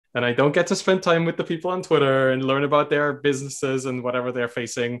and I don't get to spend time with the people on Twitter and learn about their businesses and whatever they're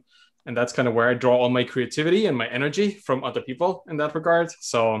facing. And that's kind of where I draw all my creativity and my energy from other people in that regard.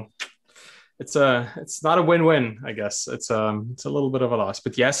 So it's not a win-win, I guess. It's a little bit of a loss,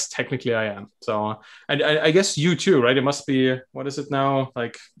 but yes, technically I am. So I guess you too, right? It must be, what is it now,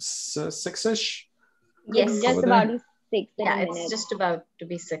 like six-ish Yes. Just over about there? 6 in a Yeah, minute. it's just about to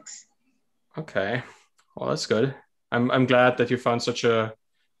be 6. Okay, well, that's good. I'm glad that you found such a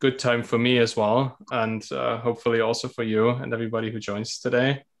good time for me as well, and hopefully also for you and everybody who joins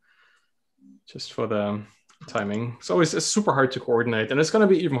today. Just for the timing, it's super hard to coordinate, and it's going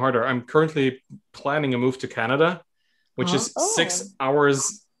to be even harder. I'm currently planning a move to Canada, which is Oh. 6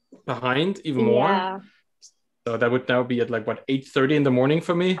 hours behind, even more. Yeah. So that would now be at like what, 8:30 in the morning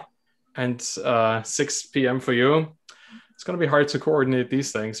for me, and 6 p.m. for you. It's going to be hard to coordinate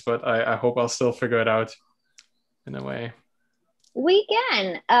these things, but I hope I'll still figure it out in a way. We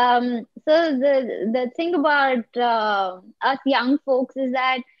can. So the thing about us young folks is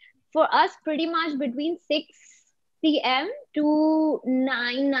that for us, pretty much between 6 p.m. to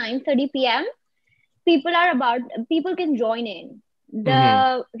 9:30 p.m., people can join in.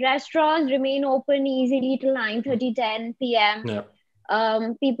 The restaurants remain open easily till 9:30, 10 p.m. Yeah.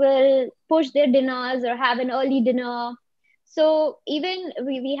 People push their dinners or have an early dinner. So even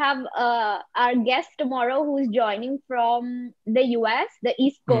we have our guest tomorrow who's joining from the US, the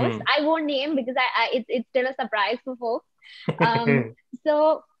East Coast. I won't name because it's still a surprise for folks.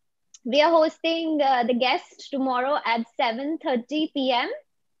 So we are hosting the guest tomorrow at 7:30 p.m.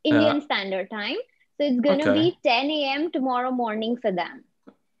 Indian Standard Time. So it's going to be 10 a.m. tomorrow morning for them.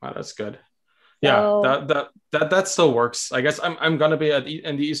 Wow, that's good. So, yeah, that still works. I guess I'm gonna be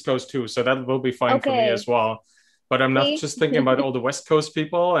in the East Coast too, so that will be fine for me as well. But I'm not just thinking about all the West Coast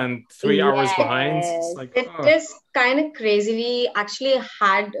people and 3 hours behind. It's like, it is kind of crazy. We actually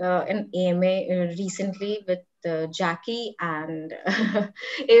had an AMA recently with Jackie, and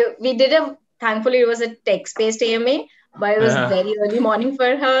we did thankfully it was a text-based AMA, but it was very early morning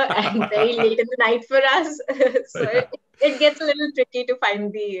for her and very late in the night for us. So it gets a little tricky to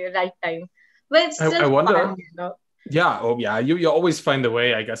find the right time. But it's still I wonder, fun, you know? Yeah. Oh, yeah. You always find a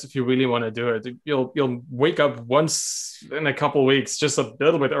way, I guess, if you really want to do it. You'll wake up once in a couple of weeks, just a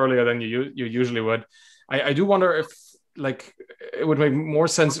little bit earlier than you usually would. I do wonder if like it would make more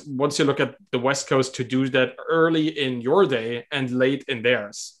sense once you look at the West Coast to do that early in your day and late in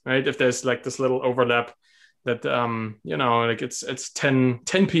theirs, right? If there's like this little overlap that like it's 10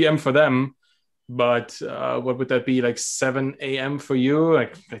 p.m. for them. But what would that be, like 7 a.m. for you? I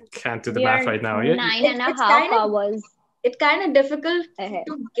can't do the math right now. 9.5 hours. It's kind of difficult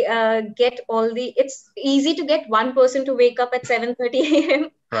to get all the. It's easy to get one person to wake up at 7:30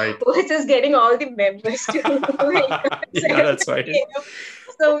 a.m. Right. Versus getting all the members to wake up at 7:30 that's right. a.m.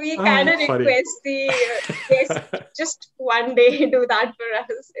 So we kind of request the guest just one day do that for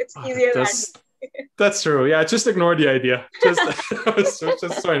us. It's easier that way. That's true. Yeah, just ignore the idea. Just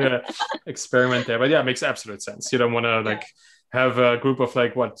trying to experiment there. But yeah, it makes absolute sense. You don't want to have a group of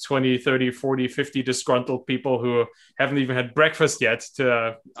 20, 30, 40, 50 disgruntled people who haven't even had breakfast yet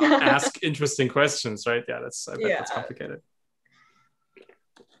to ask interesting questions, right? Yeah, that's complicated.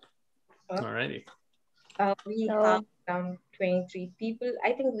 Alrighty. We have around 23 people.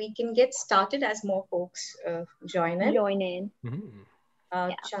 I think we can get started as more folks join in. Mm-hmm.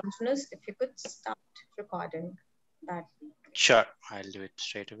 Chantunus, if you could start recording that. Sure, I'll do it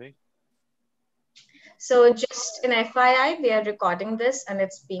straight away. So just an FYI, we are recording this and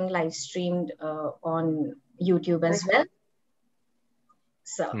it's being live streamed on YouTube as well.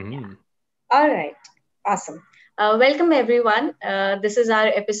 So, All right, awesome. Welcome everyone. This is our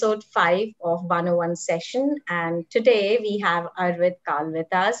episode 5 of 101 session. And today we have Arvind Kahl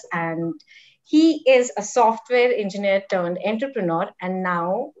with us, and he is a software engineer turned entrepreneur, and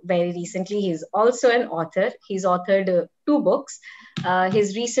now very recently he's also an author. He's authored 2 books.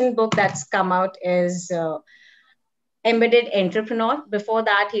 His recent book that's come out is Embedded Entrepreneur. Before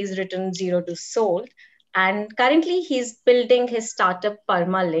that, he's written Zero to Sold. And currently he's building his startup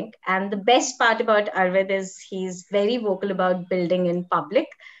Permalink. And the best part about Arvind is he's very vocal about building in public.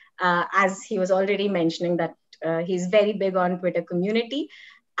 As he was already mentioning that he's very big on Twitter community.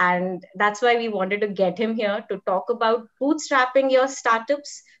 And that's why we wanted to get him here to talk about bootstrapping your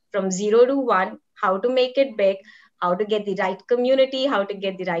startups from 0 to 1, how to make it big, how to get the right community, how to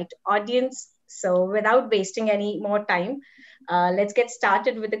get the right audience. So without wasting any more time, let's get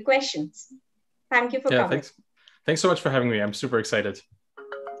started with the questions. Thank you for coming. Thanks so much for having me. I'm super excited.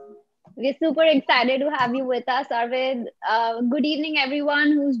 We're super excited to have you with us, Arvind. Good evening,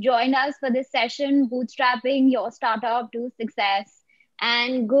 everyone who's joined us for this session, Bootstrapping Your Startup to Success.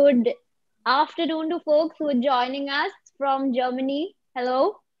 And good afternoon to folks who are joining us from Germany.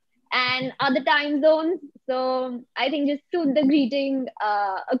 Hello. And other time zones. So I think just to the greeting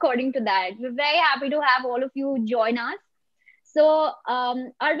according to that. We're very happy to have all of you join us. So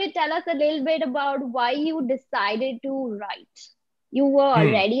Arvind, tell us a little bit about why you decided to write. You were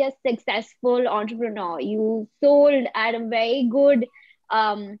already a successful entrepreneur. You sold at a very good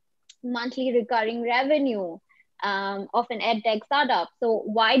monthly recurring revenue of an edtech startup. So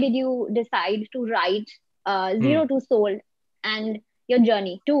why did you decide to write Zero to Sold and your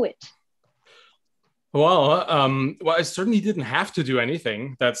journey to it? Well, I certainly didn't have to do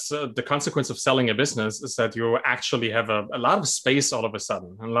anything. That's the consequence of selling a business, is that you actually have a lot of space all of a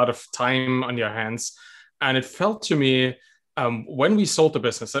sudden, a lot of time on your hands. And it felt to me, when we sold the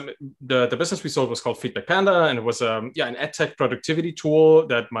business, the business we sold was called Feedback Panda, and it was an edtech productivity tool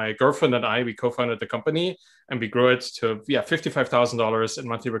that my girlfriend and I, we co-founded the company, and we grew it to $55,000 in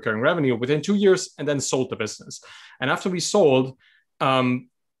monthly recurring revenue within 2 years, and then sold the business. And after we sold,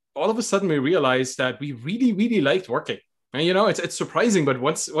 all of a sudden we realized that we really, really liked working. And it's surprising, but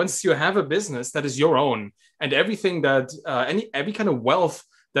once you have a business that is your own, and everything that every kind of wealth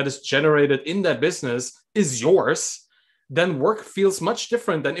that is generated in that business is yours, then work feels much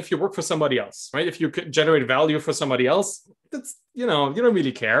different than if you work for somebody else, right? If you could generate value for somebody else, that's, you don't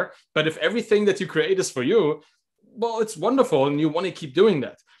really care. But if everything that you create is for you, well, it's wonderful, and you want to keep doing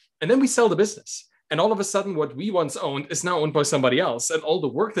that. And then we sell the business. And all of a sudden, what we once owned is now owned by somebody else. And all the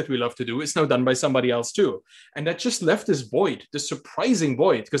work that we love to do is now done by somebody else too. And that just left this void, this surprising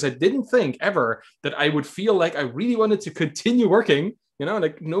void, because I didn't think ever that I would feel like I really wanted to continue working.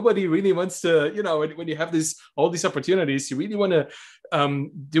 Like nobody really wants to, when you have all these opportunities, you really want to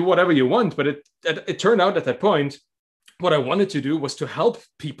do whatever you want. But it turned out at that point, what I wanted to do was to help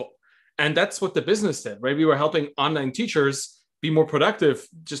people. And that's what the business did, right? We were helping online teachers be more productive,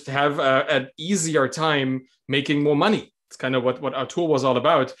 just to have an easier time making more money. It's kind of what our tool was all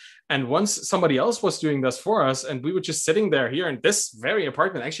about. And once somebody else was doing this for us, and we were just sitting there here in this very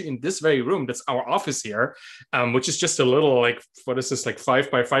apartment, actually in this very room, that's our office here, which is just a little, like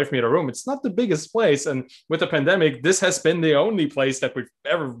 5 by 5 meter room. It's not the biggest place. And with the pandemic, this has been the only place that we've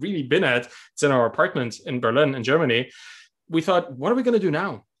ever really been at. It's in our apartment in Berlin, in Germany. We thought, what are we going to do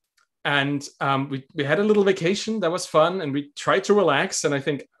now? And we had a little vacation that was fun, and we tried to relax. And I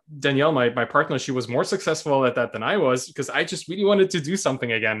think Danielle, my partner, she was more successful at that than I was, because I just really wanted to do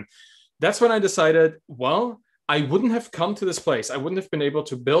something again. That's when I decided, well, I wouldn't have come to this place. I wouldn't have been able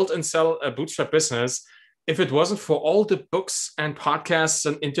to build and sell a bootstrap business if it wasn't for all the books and podcasts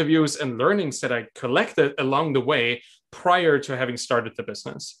and interviews and learnings that I collected along the way prior to having started the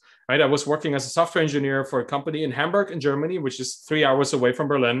business. Right? I was working as a software engineer for a company in Hamburg, in Germany, which is 3 hours away from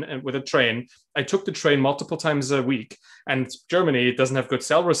Berlin, and with a train. I took the train multiple times a week, and Germany doesn't have good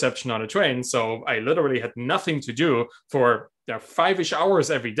cell reception on a train. So I literally had nothing to do for 5-ish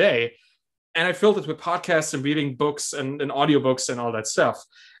hours every day. And I filled it with podcasts and reading books and audiobooks and all that stuff.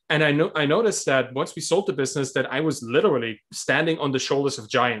 And I noticed that once we sold the business, that I was literally standing on the shoulders of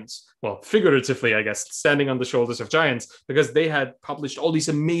giants. Well, figuratively, I guess, standing on the shoulders of giants, because they had published all these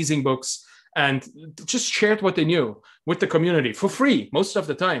amazing books and just shared what they knew with the community for free most of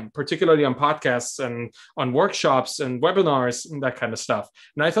the time, particularly on podcasts and on workshops and webinars and that kind of stuff.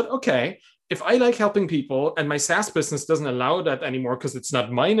 And I thought, okay, if I like helping people and my SaaS business doesn't allow that anymore because it's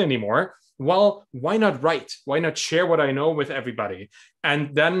not mine anymore, well, why not write? Why not share what I know with everybody?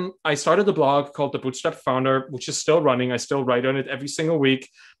 And then I started a blog called The Bootstrap Founder, which is still running. I still write on it every single week.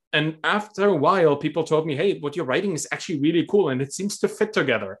 And after a while, people told me, hey, what you're writing is actually really cool, and it seems to fit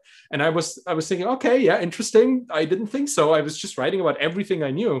together. And I was thinking, okay, yeah, interesting. I didn't think so. I was just writing about everything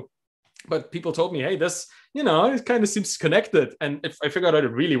I knew. But people told me, hey, this, it kind of seems connected. And if I figured out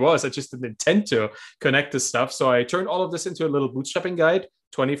it really was, I just didn't intend to connect this stuff. So I turned all of this into a little bootstrapping guide,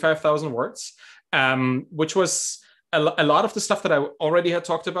 25,000 words, which was a lot of the stuff that I already had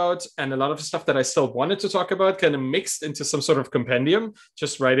talked about, and a lot of the stuff that I still wanted to talk about, kind of mixed into some sort of compendium,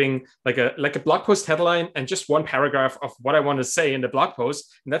 just writing like a blog post headline and just one paragraph of what I want to say in the blog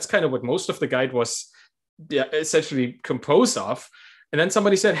post. And that's kind of what most of the guide was essentially composed of. And then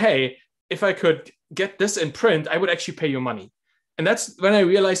somebody said, hey, if I could get this in print, I would actually pay you money. And that's when I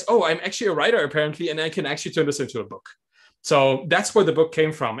realized, oh, I'm actually a writer apparently, and I can actually turn this into a book. So that's where the book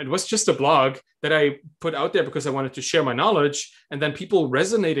came from. It was just a blog that I put out there because I wanted to share my knowledge, and then people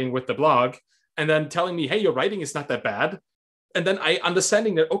resonating with the blog and then telling me, hey, your writing is not that bad. And then I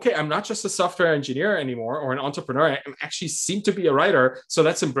understanding that, okay, I'm not just a software engineer anymore or an entrepreneur. I actually seem to be a writer. So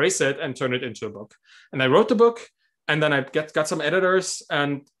let's embrace it and turn it into a book. And I wrote the book. And then I got some editors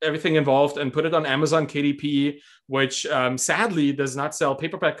and everything involved and put it on Amazon KDP, which sadly does not sell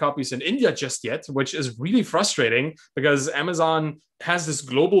paperback copies in India just yet, which is really frustrating because Amazon has this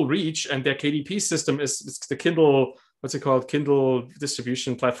global reach and their KDP system is the Kindle, what's it called? Kindle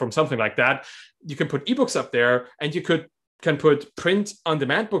distribution platform, something like that. You can put ebooks up there and you can put print on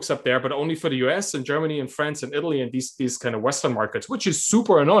demand books up there, but only for the US and Germany and France and Italy and these kind of Western markets, which is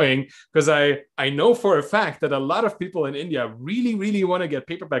super annoying because I know for a fact that a lot of people in India really, really want to get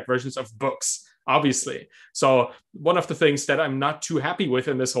paperback versions of books, obviously. So one of the things that I'm not too happy with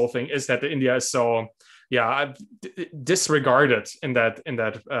in this whole thing is that India is so disregarded in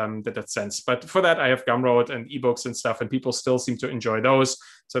that sense. But for that, I have Gumroad and ebooks and stuff, and people still seem to enjoy those.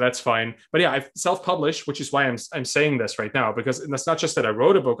 So that's fine. But yeah, I've self-published, which is why I'm saying this right now, because it's not just that I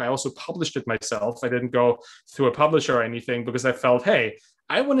wrote a book, I also published it myself. I didn't go through a publisher or anything because I felt, hey,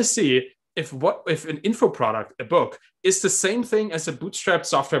 I want to see if an info product, a book, is the same thing as a bootstrapped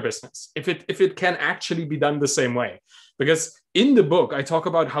software business, if it can actually be done the same way. Because in the book, I talk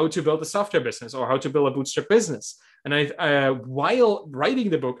about how to build a software business or how to build a bootstrap business. And while writing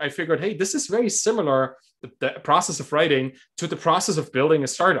the book, I figured, hey, this is very similar, the process of writing, to the process of building a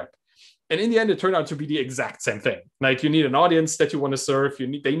startup. And in the end, it turned out to be the exact same thing. Like you need an audience that you want to serve.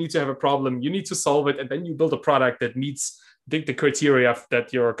 They need to have a problem. You need to solve it. And then you build a product that meets the criteria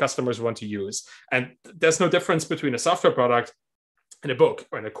that your customers want to use. And there's no difference between a software product in a book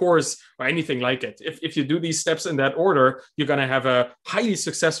or in a course or anything like it. If you do these steps in that order, you're going to have a highly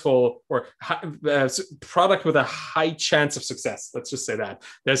successful or product with a high chance of success. Let's just say that.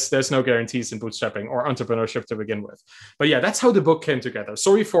 There's no guarantees in bootstrapping or entrepreneurship to begin with. But yeah, that's how the book came together.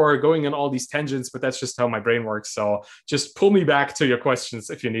 Sorry for going on all these tangents, but that's just how my brain works. So just pull me back to your questions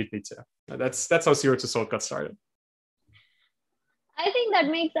if you need me to. That's how Zero to Sold got started. I think that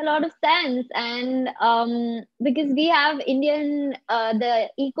makes a lot of sense. And because we have the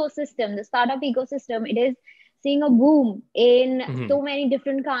ecosystem, the startup ecosystem, it is seeing a boom in so many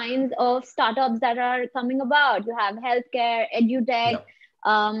different kinds of startups that are coming about. You have healthcare, edutech,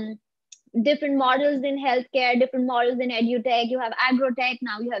 different models in healthcare, different models in edutech. You have agrotech,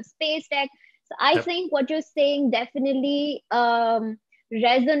 now you have space tech. So I think what you're saying definitely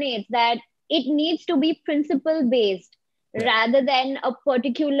resonates, that it needs to be principle based. Rather than a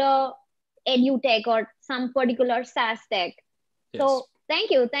particular edutech or some particular SaaS tech. Yes. So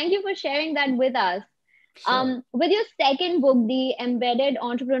thank you for sharing that with us. Sure. With your second book, The Embedded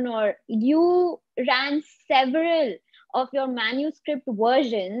Entrepreneur, you ran several of your manuscript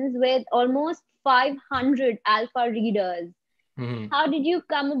versions with almost 500 alpha readers. How did you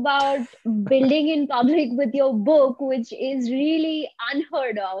come about building in public with your book, which is really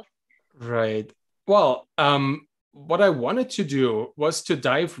unheard of? Right. Well, what I wanted to do was to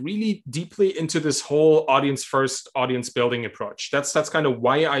dive really deeply into this whole audience first, audience building approach. That's kind of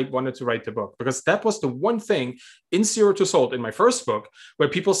why I wanted to write the book, because that was the one thing in Zero to Sold, in my first book, where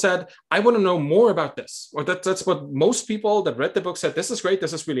people said, I want to know more about this. Or that's what most people that read the book said, this is great,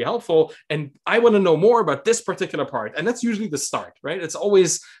 this is really helpful, and I want to know more about this particular part. And that's usually the start, right? It's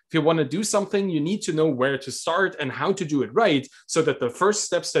always, if you want to do something, you need to know where to start and how to do it right, so that the first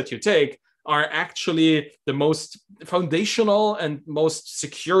steps that you take are actually the most foundational and most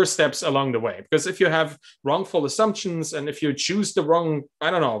secure steps along the way. Because if you have wrongful assumptions and if you choose the wrong,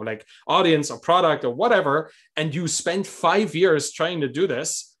 like audience or product or whatever, and you spend 5 years trying to do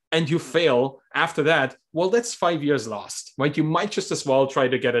this and you fail after that, well, that's 5 years lost, right? You might just as well try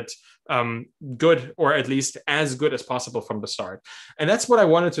to get it good, or at least as good as possible from the start. And that's what I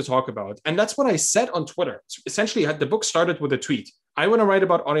wanted to talk about. And that's what I said on Twitter. Essentially, the book started with a tweet. I want to write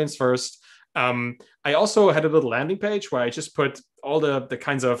about audience first. I also had a little landing page where I just put all the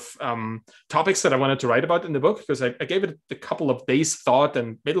kinds of topics that I wanted to write about in the book, because I gave it a couple of days thought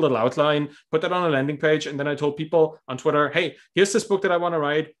and made a little outline, put that on a landing page. And then I told people on Twitter, hey, here's this book that I want to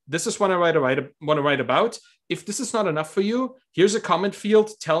write. This is what I want to write about. If this is not enough for you, here's a comment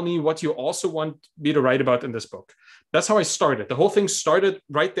field. Tell me what you also want me to write about in this book. That's how I started. The whole thing started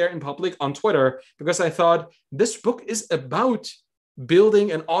right there in public on Twitter, because I thought this book is about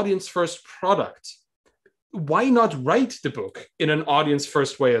building an audience first product. Why not write the book in an audience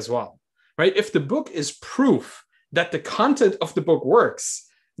first way as well, right? If the book is proof that the content of the book works,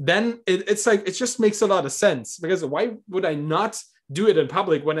 then it just makes a lot of sense. Because why would I not do it in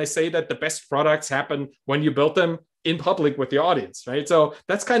public when I say that the best products happen when you build them in public with the audience, right? So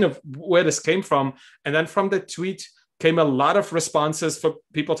that's kind of where this came from. And then from the tweet came a lot of responses for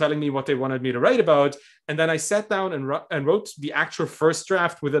people telling me what they wanted me to write about. And then I sat down and wrote the actual first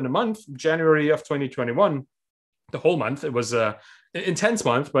draft within a month, January of 2021, the whole month. It was intense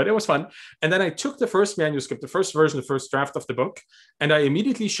month, but it was fun. And then I took the first manuscript, the first version, the first draft of the book, and I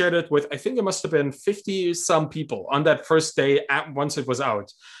immediately shared it with, I think it must have been 50 some people on that first day once it was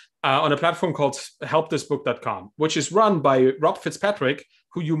out, on a platform called helpthisbook.com, which is run by Rob Fitzpatrick,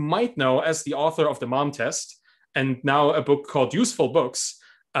 who you might know as the author of The Mom Test, and now a book called Useful Books,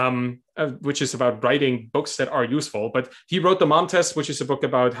 which is about writing books that are useful. But he wrote The Mom Test, which is a book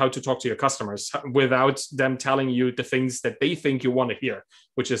about how to talk to your customers without them telling you the things that they think you want to hear,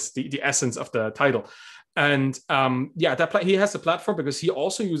 which is the essence of the title. And he has a platform because he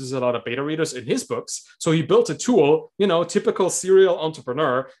also uses a lot of beta readers in his books. So he built a tool, typical serial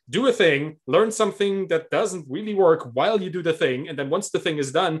entrepreneur, do a thing, learn something that doesn't really work while you do the thing. And then once the thing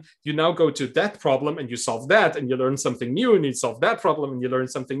is done, you now go to that problem and you solve that, and you learn something new, and you solve that problem and you learn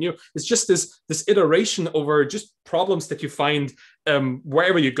something new. It's just this iteration over just problems that you find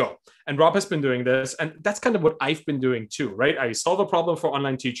wherever you go. And Rob has been doing this, and that's kind of what I've been doing too, right? I solve a problem for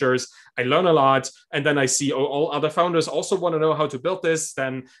online teachers, I learn a lot, and then I see all other founders also want to know how to build this.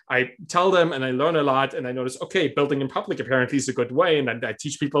 Then I tell them and I learn a lot, and I notice, okay, building in public apparently is a good way, and then I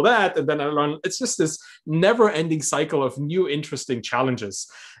teach people that, and then I learn. It's just this never-ending cycle of new interesting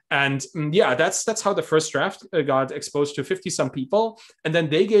challenges. And that's how the first draft got exposed to 50-some people. And then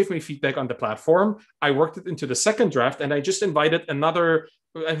they gave me feedback on the platform. I worked it into the second draft, and I just invited another,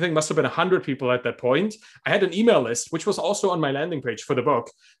 I think must have been 100 people at that point. I had an email list, which was also on my landing page for the book.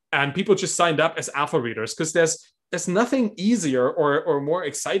 And people just signed up as alpha readers, because there's nothing easier or more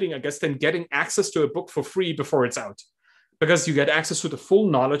exciting, I guess, than getting access to a book for free before it's out. Because you get access to the full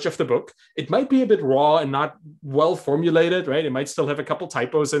knowledge of the book. It might be a bit raw and not well formulated, right? It might still have a couple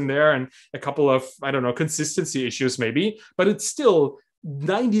typos in there and a couple of, consistency issues maybe, but it's still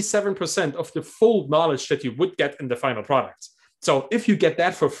 97% of the full knowledge that you would get in the final product. So if you get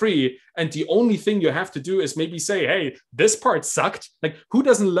that for free, and the only thing you have to do is maybe say, hey, this part sucked. Like, who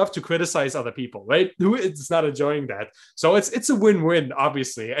doesn't love to criticize other people, right? Who is not enjoying that? So it's a win-win,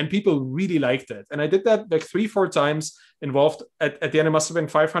 obviously. And people really liked it. And I did that like 3-4 times, involved at the end, it must have been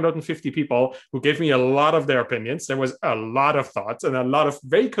 550 people who gave me a lot of their opinions. There was a lot of thoughts and a lot of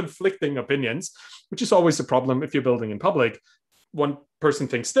very conflicting opinions, which is always a problem if you're building in public. One person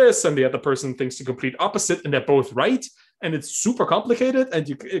thinks this and the other person thinks the complete opposite, and they're both right. And it's super complicated, and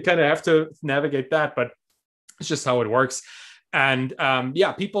you kind of have to navigate that, but it's just how it works. And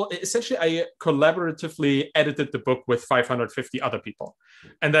people, essentially, I collaboratively edited the book with 550 other people.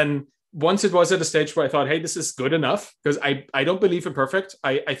 And then once it was at a stage where I thought, hey, this is good enough, because I don't believe in perfect.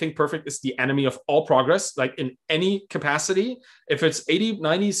 I think perfect is the enemy of all progress, like in any capacity. If it's 80,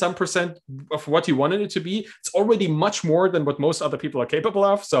 90, some percent of what you wanted it to be, it's already much more than what most other people are capable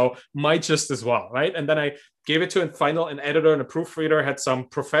of. So might just as well, right? And then I gave it to an editor and a proofreader, had some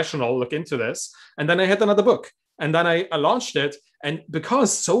professional look into this. And then I had another book. And then I launched it. And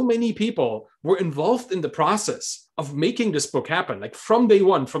because so many people were involved in the process of making this book happen, like from day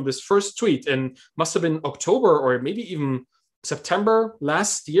one, from this first tweet in must have been October or maybe even September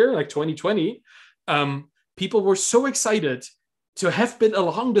last year, like 2020, people were so excited to have been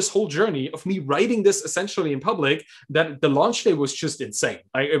along this whole journey of me writing this essentially in public that the launch day was just insane.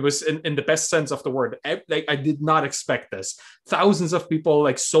 It was in the best sense of the word. I did not expect this. Thousands of people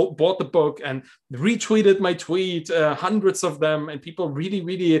bought the book and retweeted my tweet, hundreds of them, and people really,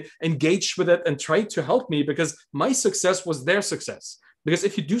 really engaged with it and tried to help me, because my success was their success. Because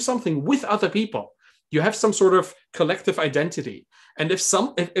if you do something with other people, you have some sort of collective identity. And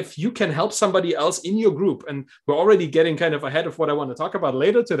if you can help somebody else in your group, and we're already getting kind of ahead of what I want to talk about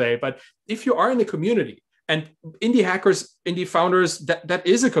later today, but if you are in a community, and indie hackers, indie founders, that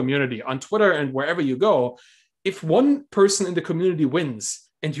is a community on Twitter and wherever you go, if one person in the community wins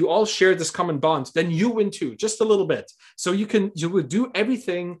and you all share this common bond, then you win too, just a little bit. So you will do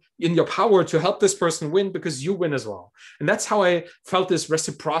everything in your power to help this person win, because you win as well. And that's how I felt this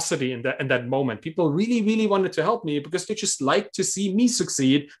reciprocity in that moment. People really, really wanted to help me because they just like to see me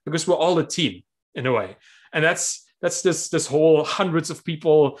succeed, because we're all a team in a way. And that's this whole hundreds of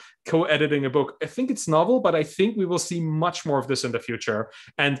people co-editing a book. I think it's novel, but I think we will see much more of this in the future.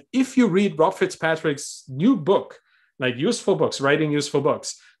 And if you read Rob Fitzpatrick's new book, like Useful Books, Writing Useful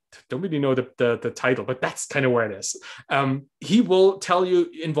Books, don't really know the title, but that's kind of where it is. He will tell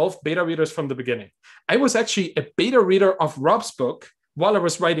you involve beta readers from the beginning. I was actually a beta reader of Rob's book while I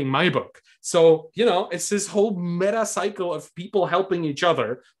was writing my book. So, it's this whole meta cycle of people helping each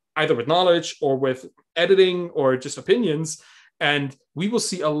other, either with knowledge or with editing or just opinions. And we will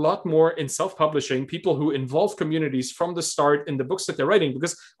see a lot more in self-publishing, people who involve communities from the start in the books that they're writing.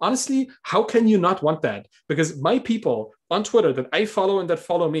 Because honestly, how can you not want that? Because my people on Twitter that I follow and that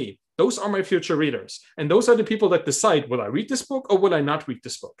follow me, Those are my future readers. And those are the people that decide, will I read this book or will I not read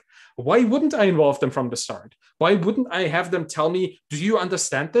this book? Why wouldn't I involve them from the start? Why wouldn't I have them tell me, do you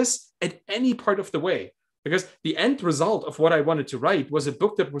understand this at any part of the way? Because the end result of what I wanted to write was a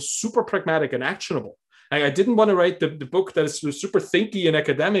book that was super pragmatic and actionable. I didn't want to write the book that is super thinky and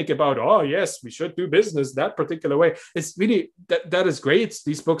academic about, oh, yes, we should do business that particular way. It's really, that is great.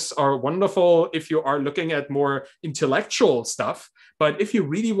 These books are wonderful if you are looking at more intellectual stuff. But if you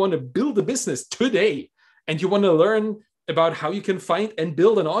really want to build a business today and you want to learn about how you can find and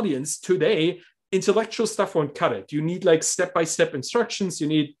build an audience today, intellectual stuff won't cut it. You need like step-by-step instructions. You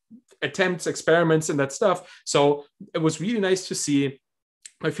need attempts, experiments, and that stuff. So it was really nice to see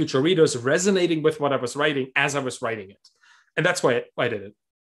my future readers resonating with what I was writing as I was writing it. And that's why I did it.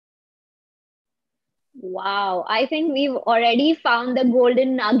 Wow. I think we've already found the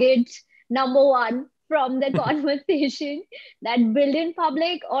golden nugget number one from the conversation, that build in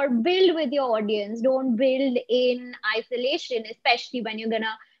public or build with your audience. Don't build in isolation, especially when you're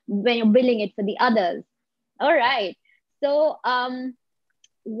building it for the others. All right. So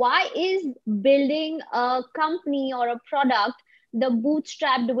why is building a company or a product the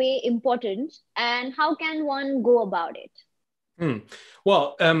bootstrapped way important, and how can one go about it?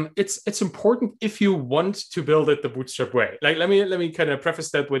 Well, it's important if you want to build it the bootstrap way. Like, let me kind of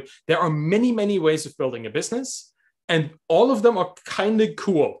preface that with, there are many ways of building a business, and all of them are kind of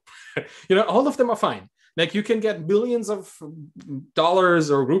cool. All of them are fine. Like, you can get millions of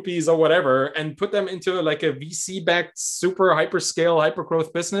dollars or rupees or whatever and put them into like a VC-backed super hyperscale,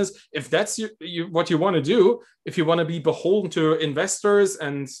 hypergrowth business. If that's what you want to do, if you want to be beholden to investors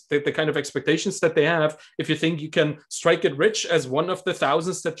and the kind of expectations that they have, if you think you can strike it rich as one of the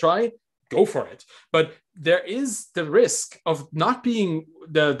thousands that try, go for it. But there is the risk of not being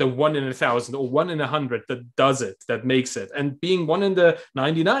the 1 in 1,000 or 1 in 100 that does it, that makes it, and being 1 in the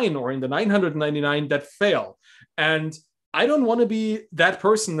 99 or in the 999 that fail. And I don't want to be that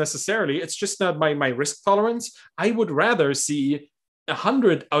person necessarily. It's just not my risk tolerance. I would rather see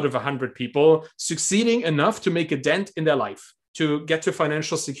 100 out of 100 people succeeding enough to make a dent in their life, to get to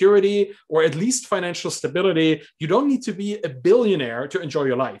financial security or at least financial stability. You don't need to be a billionaire to enjoy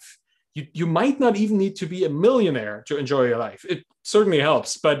your life. You might not even need to be a millionaire to enjoy your life. It certainly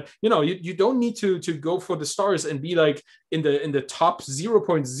helps, but you don't need to go for the stars and be like in the top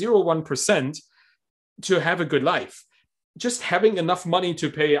 0.01% to have a good life. Just having enough money to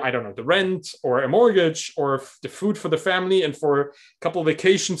pay, I don't know, the rent or a mortgage or the food for the family and for a couple of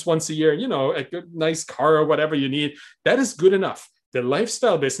vacations once a year, a good, nice car or whatever you need, that is good enough. The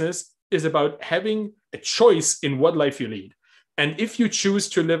lifestyle business is about having a choice in what life you lead. And if you choose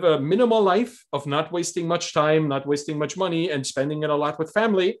to live a minimal life of not wasting much time, not wasting much money, and spending it a lot with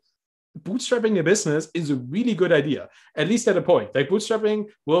family, bootstrapping a business is a really good idea, at least at a point. Like, bootstrapping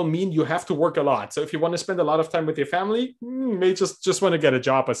will mean you have to work a lot. So if you want to spend a lot of time with your family, you may just want to get a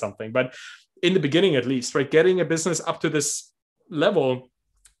job or something. But in the beginning, at least, right, getting a business up to this level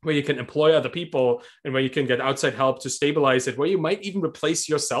where you can employ other people and where you can get outside help to stabilize it, where you might even replace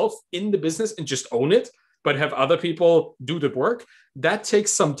yourself in the business and just own it, but have other people do the work. That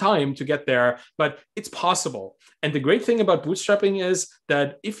takes some time to get there, but it's possible. And the great thing about bootstrapping is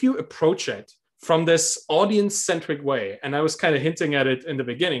that if you approach it from this audience-centric way, and I was kind of hinting at it in the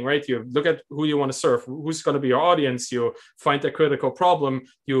beginning, right? You look at who you want to serve, who's going to be your audience, you find a critical problem,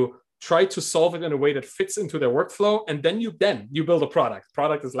 you try to solve it in a way that fits into their workflow, and then you build a product.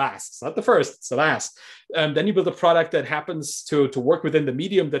 Product is last. It's not the first, it's the last. Then you build a product that happens to work within the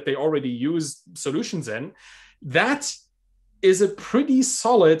medium that they already use solutions in. That is a pretty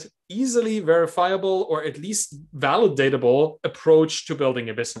solid, easily verifiable, or at least validatable approach to building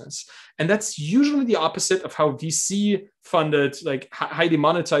a business. And that's usually the opposite of how VC-funded, like highly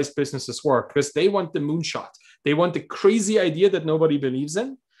monetized businesses work, because they want the moonshot. They want the crazy idea that nobody believes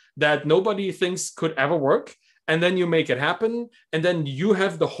in, that nobody thinks could ever work. And then you make it happen. And then you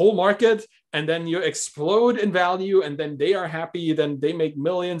have the whole market, and then you explode in value, and then they are happy. Then they make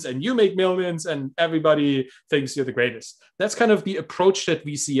millions and you make millions, and everybody thinks you're the greatest. That's kind of the approach that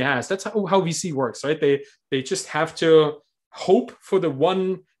VC has. That's how VC works, right? They just have to hope for the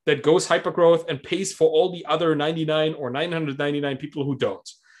one that goes hypergrowth and pays for all the other 99 or 999 people who don't.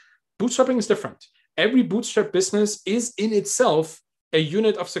 Bootstrapping is different. Every bootstrap business is in itself a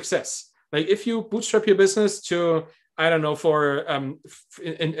unit of success. Like, if you bootstrap your business to, I don't know, for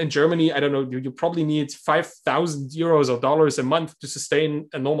in Germany, I don't know, you probably need 5,000 euros or dollars a month to sustain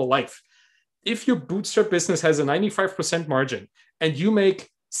a normal life. If your bootstrap business has a 95% margin and you make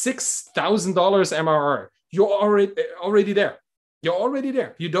 $6,000 MRR, you're already there. You're already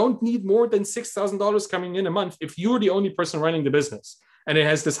there. You don't need more than $6,000 coming in a month if you're the only person running the business. and it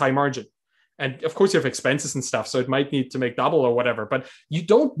has this high margin. And of course, you have expenses and stuff, so it might need to make double or whatever, but you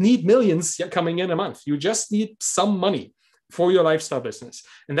don't need millions coming in a month. You just need some money for your lifestyle business.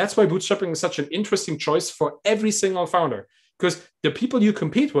 And that's why bootstrapping is such an interesting choice for every single founder, because the people you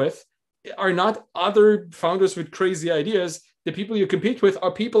compete with are not other founders with crazy ideas. The people you compete with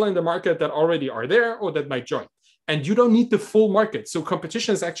are people in the market that already are there or that might join. And you don't need the full market. So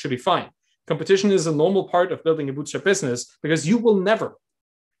competition is actually fine. Competition is a normal part of building a bootstrap business, because you will never,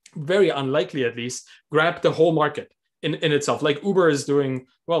 very unlikely at least, grab the whole market in itself. Like Uber is doing,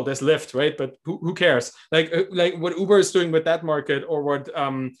 well, there's Lyft, right? But who cares? Like what Uber is doing with that market, or what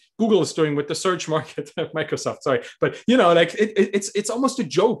Google is doing with the search market, Microsoft, sorry. But, like it's almost a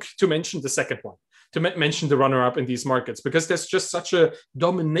joke to mention the second one, to mention the runner-up in these markets, because there's just such a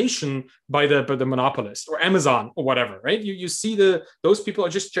domination by the monopolist or Amazon or whatever, right? You see those people are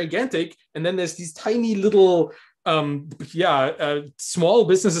just gigantic, and then there's these tiny little small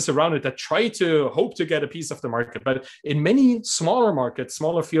businesses around it that try to hope to get a piece of the market. But in many smaller markets,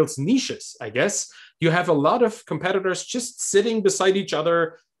 smaller fields, niches, I guess, you have a lot of competitors just sitting beside each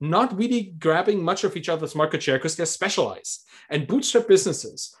other, not really grabbing much of each other's market share because they're specialized. And bootstrap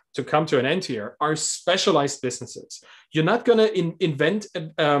businesses, to come to an end here, are specialized businesses. You're not going to invent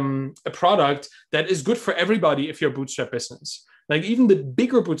a product that is good for everybody if you're a bootstrap business. Like even the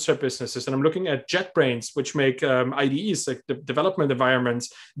bigger bootstrap businesses, and I'm looking at JetBrains, which make IDEs, like the development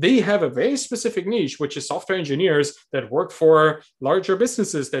environments, they have a very specific niche, which is software engineers that work for larger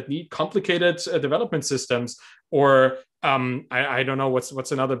businesses that need complicated development systems. Or I don't know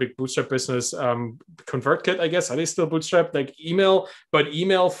what's another big bootstrap business, ConvertKit, I guess. Are they still bootstrapped? Like email, but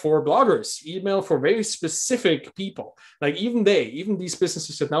email for bloggers, email for very specific people. Like even these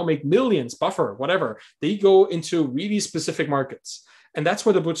businesses that now make millions, Buffer, whatever, they go into really specific markets. And that's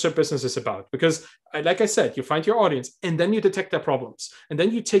what the bootstrap business is about. Because like I said, you find your audience and then you detect their problems. And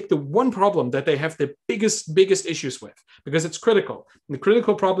then you take the one problem that they have the biggest issues with, because it's critical. And the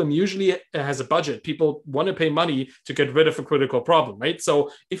critical problem usually has a budget. People want to pay money to get rid of a critical problem, right? So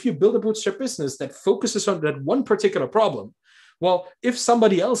if you build a bootstrap business that focuses on that one particular problem, well, if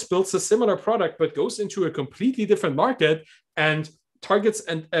somebody else builds a similar product but goes into a completely different market and targets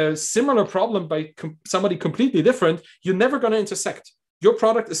a similar problem by somebody completely different, you're never going to intersect. Your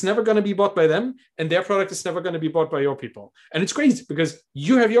product is never going to be bought by them, and their product is never going to be bought by your people. And it's crazy because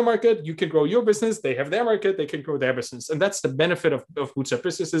you have your market, you can grow your business, they have their market, they can grow their business. And that's the benefit of bootstrap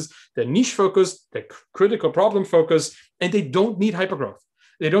businesses. They're niche focused, they're critical problem focused, and they don't need hypergrowth.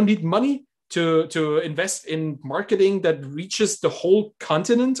 They don't need money to invest in marketing that reaches the whole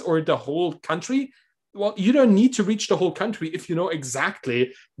continent or the whole country. Well, you don't need to reach the whole country if you know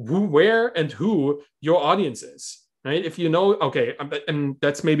exactly where and who your audience is. Right? If you know, okay, and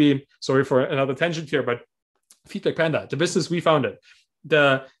that's maybe, sorry for another tangent here, but Feedback Panda, the business we founded,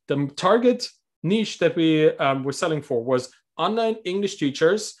 the target niche that we were selling for was online English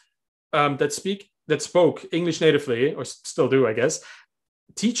teachers that spoke English natively, or still do, I guess,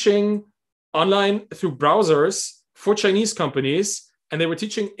 teaching online through browsers for Chinese companies, and they were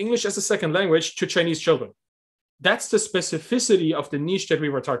teaching English as a second language to Chinese children. That's the specificity of the niche that we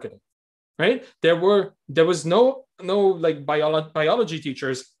were targeting. Right? There was no like biology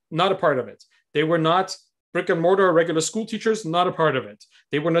teachers, not a part of it. They were not brick and mortar regular school teachers, not a part of it.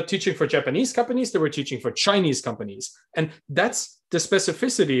 They were not teaching for Japanese companies, they were teaching for Chinese companies. And that's the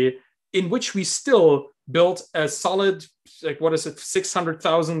specificity in which we still built a solid, like, what is it,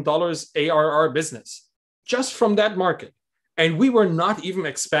 $600,000 ARR business just from that market. And we were not even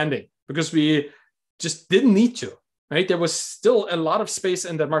expanding because we just didn't need to. Right? There was still a lot of space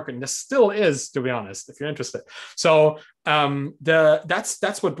in that market. And there still is, to be honest, if you're interested. So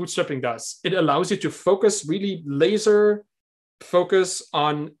that's what bootstrapping does. It allows you to focus, really laser focus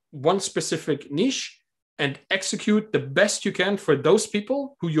on one specific niche and execute the best you can for those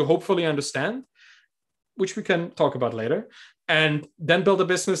people who you hopefully understand, which we can talk about later, and then build a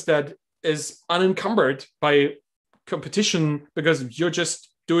business that is unencumbered by competition because you're just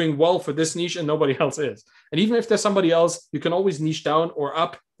doing well for this niche and nobody else is. And even if there's somebody else, you can always niche down or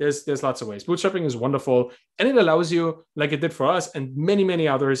up. There's lots of ways. Bootstrapping is wonderful. And it allows you, like it did for us and many, many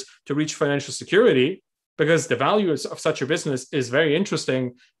others, to reach financial security, because the value of such a business is very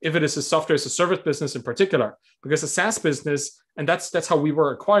interesting if it is a software as a service business in particular. Because a SaaS business, and that's how we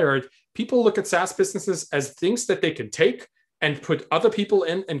were acquired, people look at SaaS businesses as things that they can take and put other people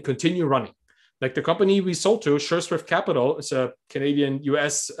in and continue running. Like the company we sold to, SureSwift Capital, is a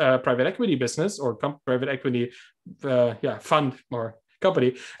Canadian-US private equity business or private equity fund or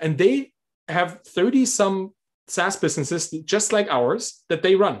company. And they have 30-some SaaS businesses just like ours that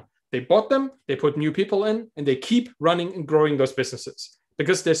they run. They bought them, they put new people in, and they keep running and growing those businesses.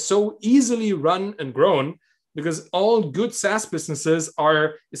 because they're so easily run and grown, because all good SaaS businesses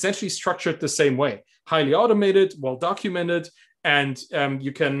are essentially structured the same way, highly automated, well documented, and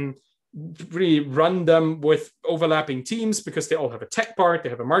you can really run them with overlapping teams because they all have a tech part, they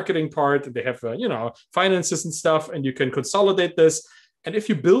have a marketing part, they have finances and stuff, and you can consolidate this. And if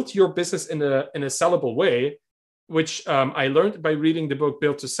you build your business in a sellable way, which I learned by reading the book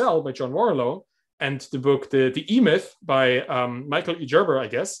Build to Sell by John Warlow and the book The E-Myth by Michael E. Gerber, I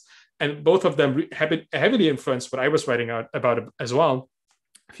guess, and both of them heavily influenced what I was writing about as well.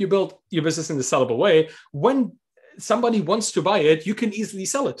 If you build your business in a sellable way, when somebody wants to buy it, you can easily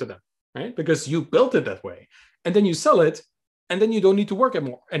sell it to them, right? Because you built it that way. And then you sell it, and then you don't need to work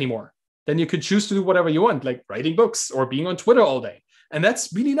anymore. Then you could choose to do whatever you want, like writing books or being on Twitter all day. And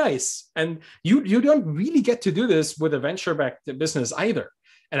that's really nice. And you don't really get to do this with a venture-backed business either.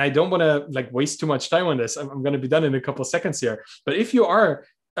 And I don't want to waste too much time on this. I'm going to be done in a couple of seconds here. But if you are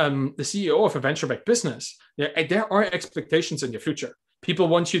the CEO of a venture-backed business, there are expectations in your future. People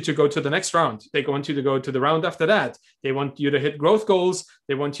want you to go to the next round. They want you to go to the round after that. They want you to hit growth goals.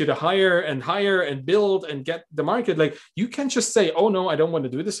 They want you to hire and build and get the market. You can't just say, oh no, I don't want to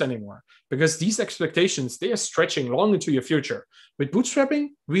do this anymore, because these expectations, they are stretching long into your future. With bootstrapping,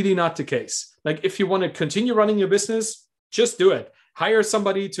 really not the case. If you want to continue running your business, just do it. Hire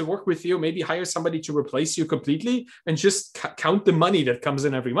somebody to work with you, maybe hire somebody to replace you completely, and just count the money that comes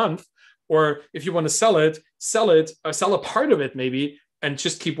in every month. Or if you want to sell it, or sell a part of it maybe, and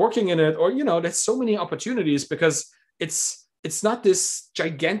just keep working in it. Or, there's so many opportunities, because it's not this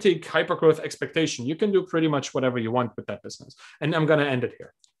gigantic hypergrowth expectation. You can do pretty much whatever you want with that business. And I'm going to end it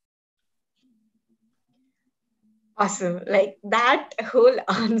here. Awesome. That whole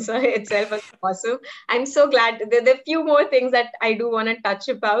answer itself was awesome. I'm so glad. There are a few more things that I do want to touch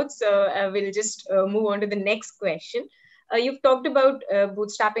about. So we'll just move on to the next question. You've talked about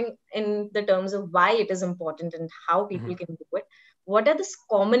bootstrapping in the terms of why it is important and how people can do it. What are the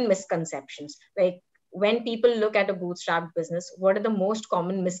common misconceptions? When people look at a bootstrap business, what are the most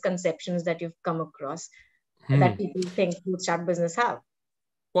common misconceptions that you've come across that people think bootstrap business have?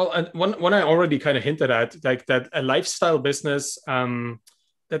 Well, and one I already kind of hinted at, that a lifestyle business,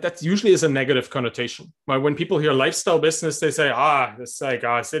 that usually is a negative connotation. When people hear lifestyle business, they say, it's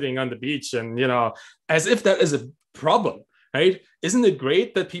sitting on the beach, and, as if that is a problem, right? Isn't it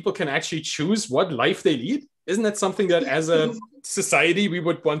great that people can actually choose what life they lead? Isn't that something that as a society we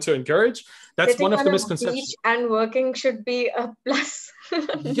would want to encourage? That's sitting one of on the a misconceptions. Beach and working should be a plus.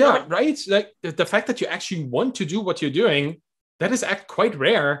 Yeah, right. The fact that you actually want to do what you're doing, that is quite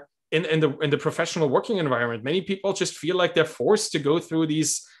rare in the professional working environment. Many people just feel like they're forced to go through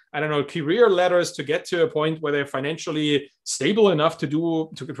these, career ladders to get to a point where they're financially stable enough to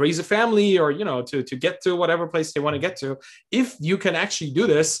raise a family, or, to get to whatever place they want to get to. If you can actually do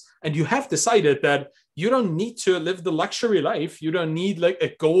this, and you have decided that you don't need to live the luxury life, you don't need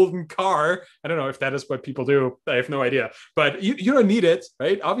a golden car. I don't know if that is what people do. I have no idea, but you don't need it,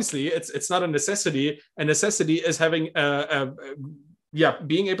 right? Obviously, it's not a necessity. A necessity is having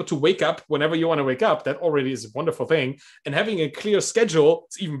being able to wake up whenever you want to wake up. That already is a wonderful thing. And having a clear schedule,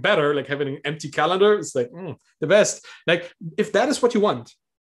 it's even better. Having an empty calendar is the best. If that is what you want,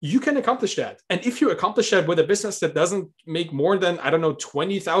 you can accomplish that. And if you accomplish that with a business that doesn't make more than,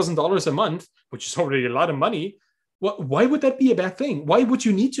 $20,000 a month, which is already a lot of money, why would that be a bad thing? Why would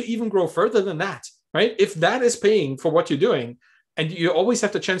you need to even grow further than that, right? If that is paying for what you're doing, and you always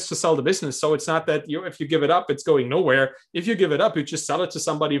have the chance to sell the business. So it's not that if you give it up, it's going nowhere. If you give it up, you just sell it to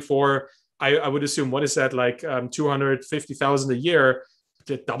somebody for, I would assume, what is that, $250,000 a year,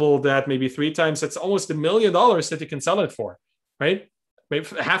 to double that maybe 3 times. That's almost $1 million that you can sell it for, right? Maybe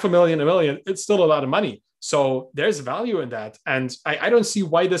 $500,000, $1 million. It's still a lot of money. So there's value in that. And I don't see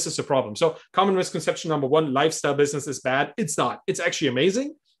why this is a problem. So common misconception number 1, lifestyle business is bad. It's not. It's actually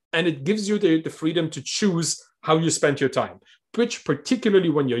amazing. And it gives you the freedom to choose how you spend your time, which particularly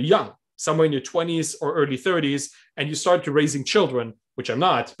when you're young, somewhere in your 20s or early 30s, and you start to raising children, which I'm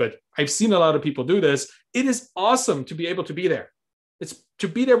not, but I've seen a lot of people do this. It is awesome to be able to be there. It's to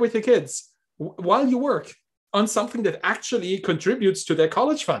be there with your kids while you work on something that actually contributes to their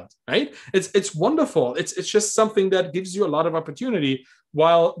college fund, right? It's wonderful. It's just something that gives you a lot of opportunity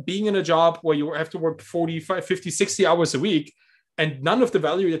while being in a job where you have to work 45, 50, 60 hours a week, and none of the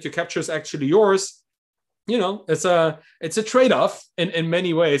value that you capture is actually yours. It's a trade-off in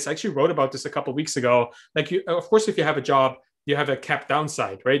many ways. I actually wrote about this a couple of weeks ago. Of course, if you have a job, you have a capped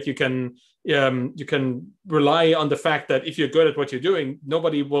downside, right? You can rely on the fact that if you're good at what you're doing,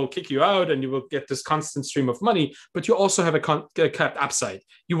 nobody will kick you out, and you will get this constant stream of money. But you also have a capped upside.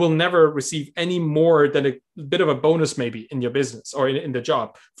 You will never receive any more than a bit of a bonus maybe in your business or in the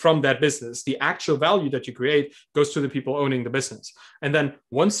job from that business. The actual value that you create goes to the people owning the business. And then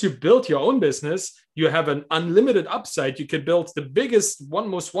once you build your own business, you have an unlimited upside. You can build the biggest,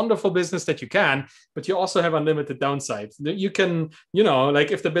 most wonderful business that you can, but you also have unlimited downside. You can,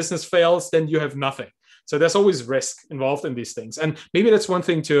 like if the business fails, then you have nothing. So there's always risk involved in these things. And maybe that's one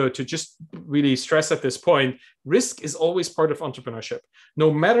thing to just really stress at this point. Risk is always part of entrepreneurship,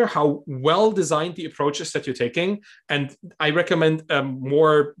 no matter how well designed the approaches that you're taking. And I recommend a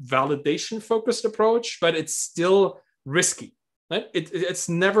more validation focused approach, but it's still risky. Right? It's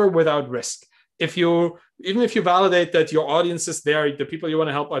never without risk. Even if you validate that your audience is there, the people you want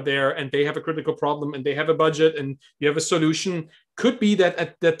to help are there, and they have a critical problem and they have a budget and you have a solution, could be that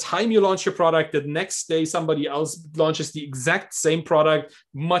at the time you launch your product, the next day somebody else launches the exact same product,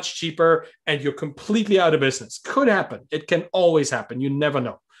 much cheaper, and you're completely out of business. Could happen. It can always happen. You never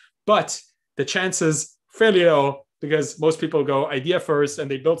know. But the chances fairly low, because most people go idea first and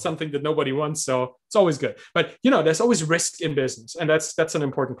they build something that nobody wants. So it's always good. But, there's always risk in business. And that's an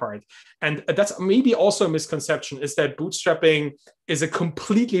important part. And that's maybe also a misconception, is that bootstrapping is a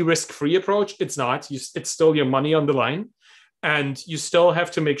completely risk-free approach. It's not. It's still your money on the line. And you still have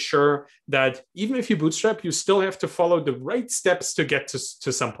to make sure that even if you bootstrap, you still have to follow the right steps to get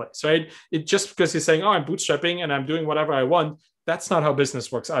to someplace, right? Just because you're saying, I'm bootstrapping and I'm doing whatever I want, that's not how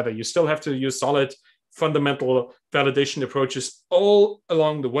business works either. You still have to use solid fundamental validation approaches all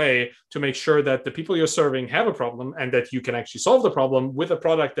along the way to make sure that the people you're serving have a problem and that you can actually solve the problem with a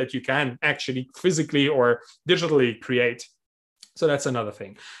product that you can actually physically or digitally create. So that's another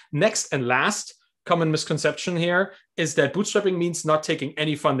thing. Next and last common misconception here is that bootstrapping means not taking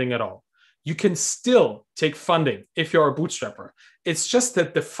any funding at all. You can still take funding if you're a bootstrapper. It's just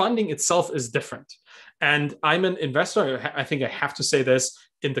that the funding itself is different. And I'm an investor. I think I have to say this,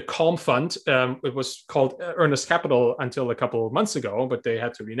 in the Calm Fund. It was called Earnest Capital until a couple of months ago, but they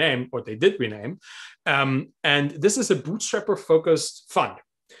had to rename, or they did rename. And this is a bootstrapper-focused fund.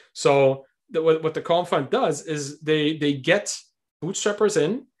 So what the Calm Fund does is they get bootstrappers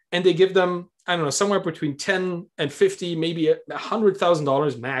in, and they give them, I don't know, somewhere between 10 and 50, maybe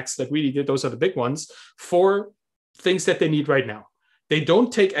 $100,000 max. Like really, those are the big ones for things that they need right now. They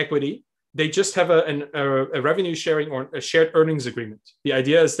don't take equity. They just have a revenue sharing or a shared earnings agreement. The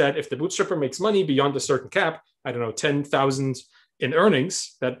idea is that if the bootstrapper makes money beyond a certain cap, I don't know, 10,000 in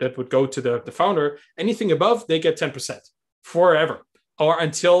earnings, that would go to the founder. Anything above, they get 10% forever, or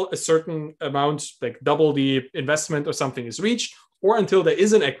until a certain amount, like double the investment or something, is reached, or until there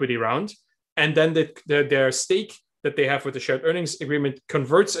is an equity round, and then their stake that they have with the shared earnings agreement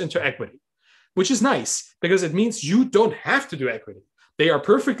converts into equity, which is nice because it means you don't have to do equity. They are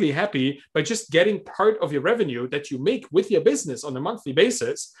perfectly happy by just getting part of your revenue that you make with your business on a monthly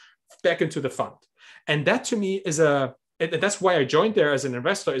basis back into the fund. And that to me is that's why I joined there as an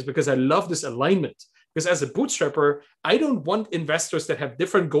investor, is because I love this alignment. Because as a bootstrapper, I don't want investors that have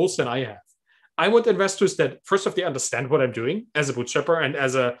different goals than I have. I want investors that, first off, they understand what I'm doing as a bootstrapper and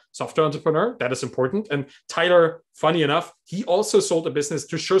as a software entrepreneur. That is important. And Tyler, funny enough, he also sold a business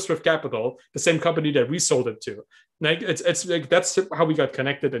to SureSwift Capital, the same company that we sold it to. Like it's like that's how we got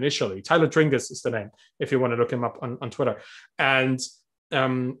connected initially. Tyler Tringus is the name, if you want to look him up on Twitter. And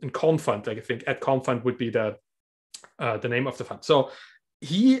Calm Fund, like I think at Calm Fund would be the name of the fund. So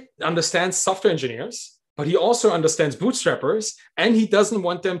he understands software engineers, but he also understands bootstrappers, and he doesn't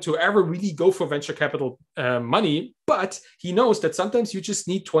want them to ever really go for venture capital money. But he knows that sometimes you just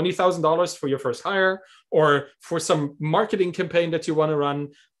need $20,000 for your first hire, or for some marketing campaign that you want to run,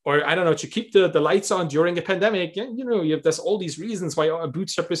 or I don't know, to keep the lights on during a pandemic. There's all these reasons why a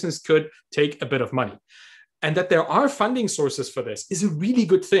bootstrap business could take a bit of money. And that there are funding sources for this is a really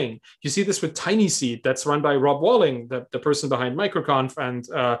good thing. You see this with Tiny Seed, that's run by Rob Walling, the person behind MicroConf, and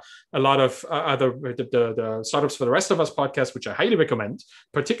a lot of other the Startups for the Rest of Us podcast, which I highly recommend.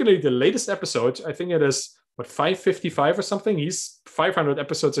 Particularly the latest episode, I think it is 555 or something. He's 500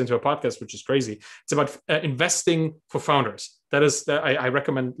 episodes into a podcast, which is crazy. It's about investing for founders. That is, I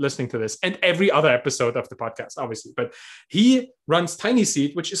recommend listening to this and every other episode of the podcast, obviously. But he runs Tiny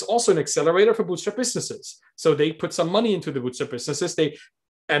Seed, which is also an accelerator for bootstrap businesses. So they put some money into the bootstrap businesses. They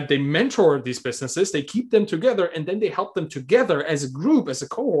mentor these businesses. They keep them together, and then they help them together as a group, as a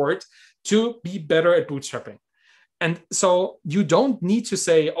cohort, to be better at bootstrapping. And so you don't need to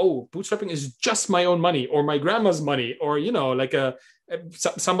say, oh, bootstrapping is just my own money or my grandma's money, or, like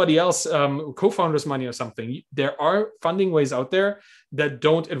somebody else, co-founder's money or something. There are funding ways out there that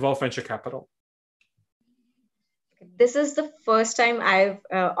don't involve venture capital. this is the first time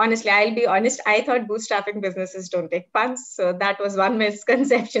honestly, I'll be honest, I thought bootstrapping businesses don't take funds. So that was one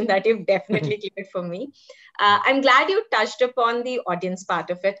misconception that you've definitely cleared for me. I'm glad you touched upon the audience part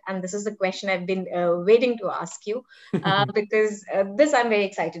of it. And this is the question I've been waiting to ask you because this I'm very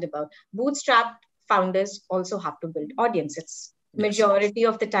excited about. Bootstrap founders also have to build audience. It's majority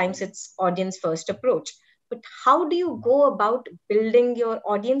of the times it's audience first approach. But how do you go about building your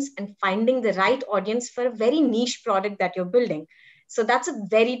audience and finding the right audience for a very niche product that you're building? So that's a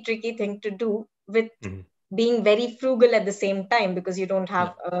very tricky thing to do with being very frugal at the same time, because you don't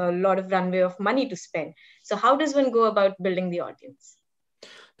have a lot of runway of money to spend. So how does one go about building the audience?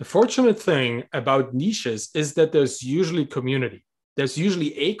 The fortunate thing about niches is that there's usually community. There's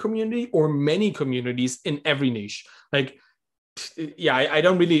usually a community or many communities in every niche. Like, I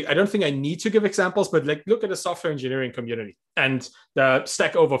don't think I need to give examples, but like look at the software engineering community and the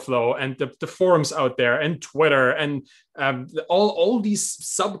Stack Overflow and the forums out there and Twitter and all these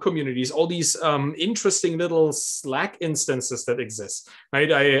sub communities, all these interesting little Slack instances that exist,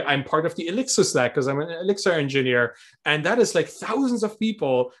 right? I'm part of the Elixir Slack because I'm an Elixir engineer, and that is like thousands of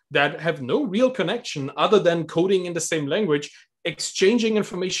people that have no real connection other than coding in the same language, exchanging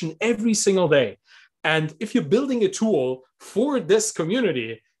information every single day. And if you're building a tool for this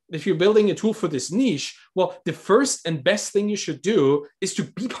community, if you're building a tool for this niche, well, the first and best thing you should do is to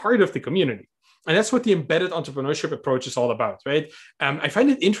be part of the community. And that's what the embedded entrepreneurship approach is all about, right? I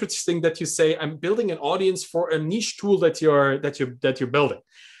find it interesting that you say, I'm building an audience for a niche tool that you're building.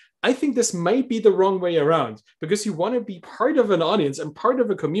 I think this might be the wrong way around, because you want to be part of an audience and part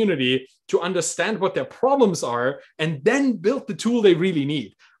of a community to understand what their problems are and then build the tool they really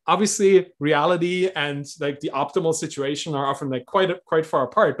need. Obviously, reality and like the optimal situation are often like quite far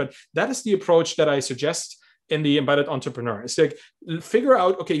apart, but that is the approach that I suggest in the embedded entrepreneur. It's like figure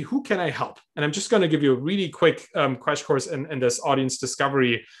out, okay, who can I help? And I'm just going to give you a really quick crash course in this audience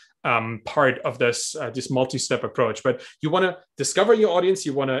discovery part of this multi-step approach. But you want to discover your audience,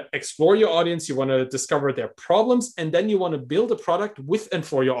 you want to explore your audience, you want to discover their problems, and then you want to build a product with and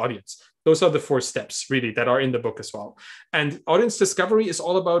for your audience. Those are the 4 steps really that are in the book as well. And audience discovery is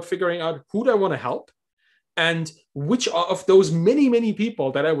all about figuring out who do I want to help and which of those many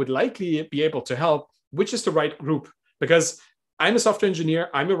people that I would likely be able to help, which is the right group. Because I'm a software engineer,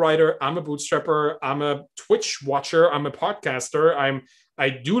 I'm a writer, I'm a bootstrapper, I'm a Twitch watcher, I'm a podcaster, I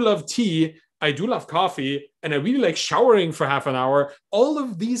do love tea, I do love coffee, and I really like showering for half an hour. All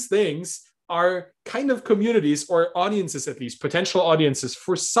of these things are kind of communities or audiences, at least potential audiences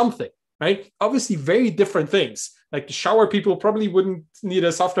for something, right? Obviously, very different things. Like the shower people probably wouldn't need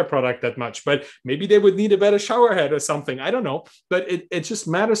a software product that much, but maybe they would need a better shower head or something. I don't know. But it just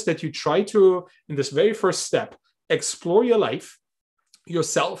matters that you try to, in this very first step, explore your life,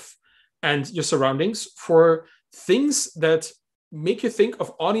 yourself, and your surroundings for things that make you think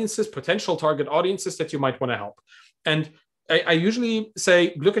of audiences, potential target audiences that you might want to help. And I usually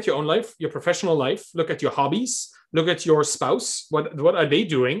say, look at your own life, your professional life, look at your hobbies, look at your spouse. What are they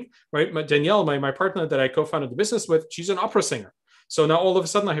doing, right? Danielle, my partner that I co-founded the business with, she's an opera singer. So now all of a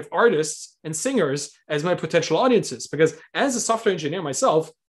sudden I have artists and singers as my potential audiences, because as a software engineer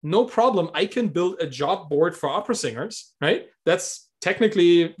myself, no problem, I can build a job board for opera singers, right? That's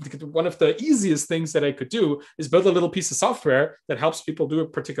technically one of the easiest things that I could do is build a little piece of software that helps people do a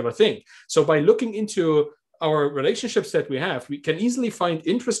particular thing. So by looking into our relationships that we have, we can easily find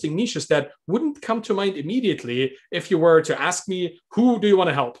interesting niches that wouldn't come to mind immediately if you were to ask me, who do you want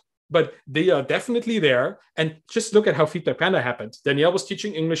to help? But they are definitely there. And just look at how Feedback Panda happened. Danielle was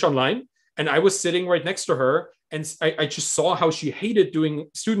teaching English online, and I was sitting right next to her, and I just saw how she hated doing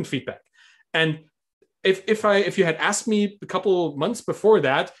student feedback. And if you had asked me a couple months before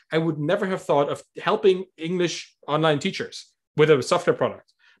that, I would never have thought of helping English online teachers with a software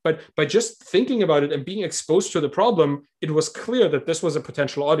product. But by just thinking about it and being exposed to the problem, it was clear that this was a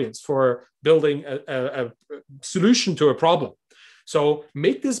potential audience for building a solution to a problem. So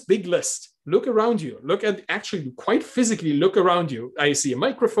make this big list. Look around you. Look at, actually quite physically look around you. I see a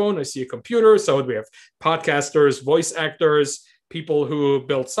microphone. I see a computer. So we have podcasters, voice actors, people who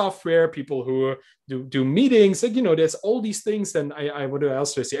build software, people who do meetings. Like, there's all these things. Then what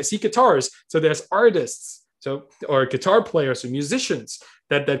else do I see? I see guitars. So there's artists. Or guitar players or musicians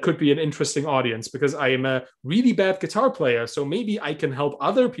that could be an interesting audience, because I am a really bad guitar player. So maybe I can help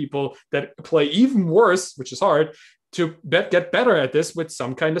other people that play even worse, which is hard, to get better at this with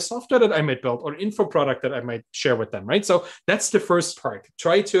some kind of software that I might build or info product that I might share with them, right? So that's the first part.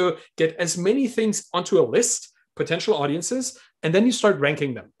 Try to get as many things onto a list, potential audiences, and then you start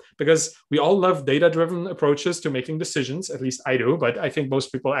ranking them, because we all love data-driven approaches to making decisions. At least I do, but I think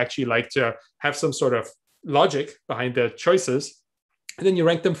most people actually like to have some sort of logic behind their choices. And then you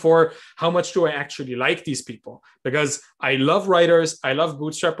rank them for how much do I actually like these people? Because I love writers, I love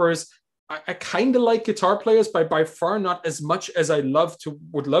bootstrappers. I kind of like guitar players, but by far not as much as I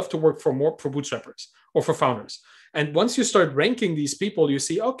would love to work for bootstrappers or for founders. And once you start ranking these people, you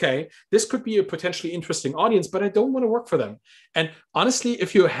see, okay, this could be a potentially interesting audience, but I don't want to work for them. And honestly,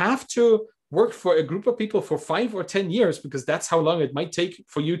 if you have to work for a group of people for 5 or 10 years, because that's how long it might take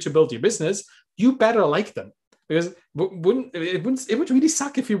for you to build your business, you better like them. Because it would really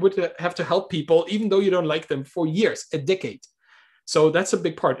suck if you would have to help people, even though you don't like them, for years, a decade. So that's a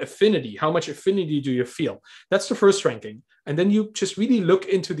big part. Affinity. How much affinity do you feel? That's the first ranking. And then you just really look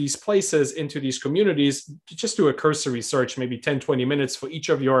into these places, into these communities, just do a cursory search, maybe 10, 20 minutes for each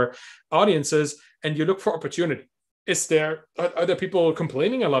of your audiences, and you look for opportunity. Are there people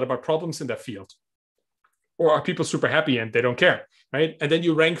complaining a lot about problems in their field? Or are people super happy and they don't care, right? And then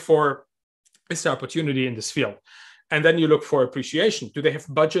you rank for, is there opportunity in this field? And then you look for appreciation. Do they have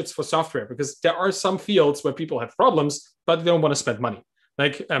budgets for software? Because there are some fields where people have problems, but they don't want to spend money.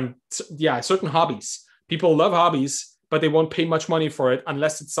 Like, certain hobbies. People love hobbies, but they won't pay much money for it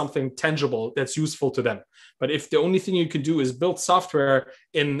unless it's something tangible that's useful to them. But if the only thing you can do is build software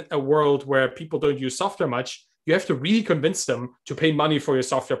in a world where people don't use software much, you have to really convince them to pay money for your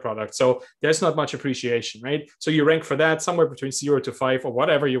software product. So there's not much appreciation, right? So you rank for that somewhere between 0 to 5 or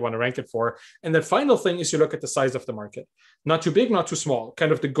whatever you want to rank it for. And the final thing is you look at the size of the market. Not too big, not too small,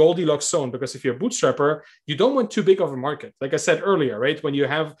 kind of the Goldilocks zone, because if you're a bootstrapper, you don't want too big of a market. Like I said earlier, right? When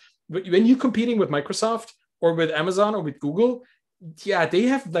you're competing with Microsoft or with Amazon or with Google, yeah, they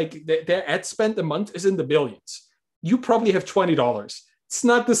have their ad spend a month is in the billions. You probably have $20. It's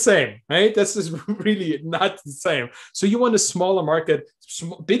not the same, right? This is really not the same. So you want a smaller market,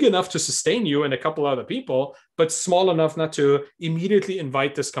 big enough to sustain you and a couple other people, but small enough not to immediately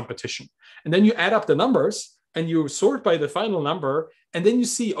invite this competition. And then you add up the numbers and you sort by the final number. And then you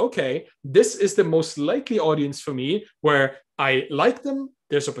see, okay, this is the most likely audience for me where I like them.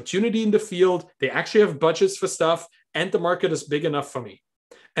 There's opportunity in the field. They actually have budgets for stuff and the market is big enough for me.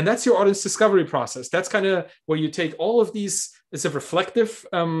 And that's your audience discovery process. That's kind of where you take all of these, it's a reflective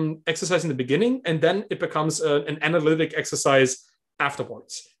exercise in the beginning, and then it becomes an analytic exercise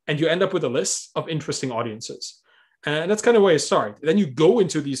afterwards. And you end up with a list of interesting audiences. And that's kind of where you start. Then you go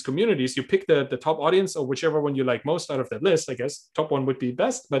into these communities, you pick the top audience or whichever one you like most out of that list. I guess top one would be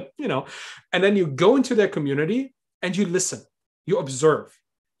best, but and then you go into their community and you listen, you observe.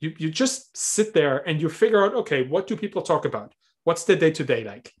 You just sit there and you figure out, okay, what do people talk about? What's their day-to-day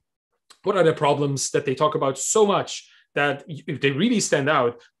like? What are the problems that they talk about so much that if they really stand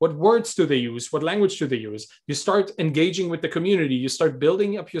out, what words do they use? What language do they use? You start engaging with the community. You start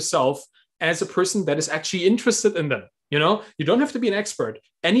building up yourself as a person that is actually interested in them. You don't have to be an expert.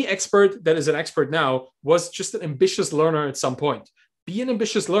 Any expert that is an expert now was just an ambitious learner at some point. Be an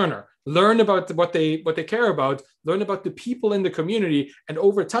ambitious learner. Learn about what they care about. Learn about the people in the community. And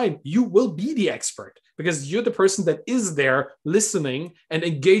over time, you will be the expert because you're the person that is there listening and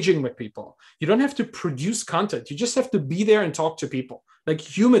engaging with people. You don't have to produce content. You just have to be there and talk to people like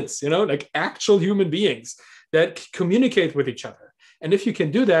humans, like actual human beings that communicate with each other. And if you can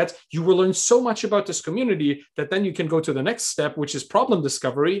do that, you will learn so much about this community that then you can go to the next step, which is problem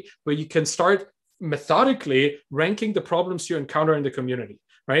discovery, where you can start methodically ranking the problems you encounter in the community,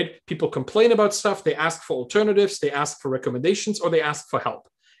 right? People complain about stuff, they ask for alternatives, they ask for recommendations, or they ask for help.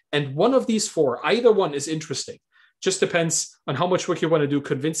 And one of these four, either one is interesting. Just depends on how much work you want to do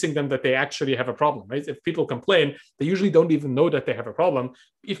convincing them that they actually have a problem, right? If people complain, they usually don't even know that they have a problem.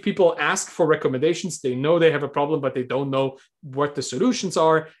 If people ask for recommendations, they know they have a problem, but they don't know what the solutions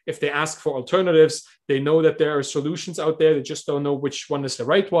are. If they ask for alternatives, they know that there are solutions out there. They just don't know which one is the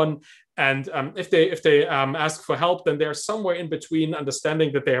right one. And if they ask for help, then they're somewhere in between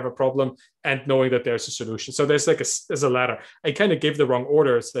understanding that they have a problem and knowing that there's a solution. So there's there's a ladder. I kind of gave the wrong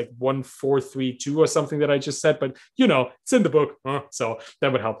order. It's like 1, 4, 3, 2 or something that I just said, but it's in the book. So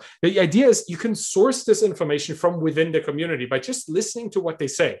that would help. The idea is you can source this information from within the community by just listening to what they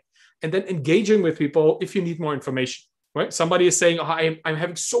say and then engaging with people if you need more information. Right? Somebody is saying, I'm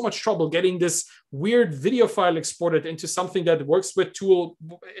having so much trouble getting this weird video file exported into something that works with tool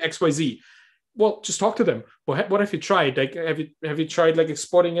XYZ. Well, just talk to them. What have you tried? Like, have you tried like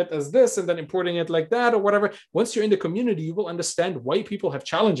exporting it as this and then importing it like that or whatever? Once you're in the community, you will understand why people have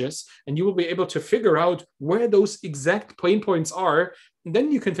challenges and you will be able to figure out where those exact pain points are. And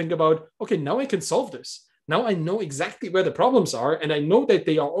then you can think about, okay, now I can solve this. Now I know exactly where the problems are, and I know that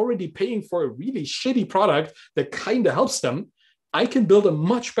they are already paying for a really shitty product that kind of helps them. I can build a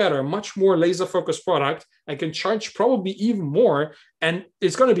much better, much more laser-focused product. I can charge probably even more, and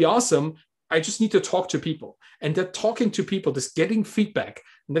it's going to be awesome. I just need to talk to people. And that talking to people, this getting feedback,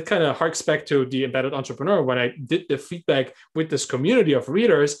 and that kind of harks back to the embedded entrepreneur. When I did the feedback with this community of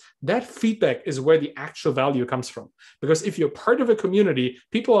readers, that feedback is where the actual value comes from. Because if you're part of a community,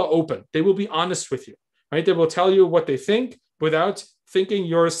 people are open. They will be honest with you, right? They will tell you what they think without thinking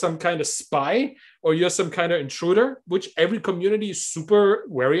you're some kind of spy or you're some kind of intruder, which every community is super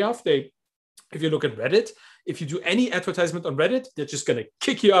wary of. If you look at Reddit, if you do any advertisement on Reddit, they're just going to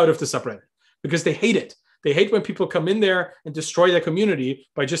kick you out of the subreddit because they hate it. They hate when people come in there and destroy their community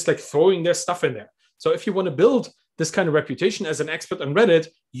by just like throwing their stuff in there. So if you want to build this kind of reputation as an expert on Reddit,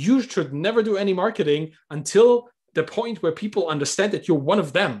 you should never do any marketing until the point where people understand that you're one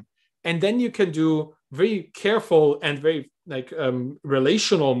of them. And then you can do very careful and very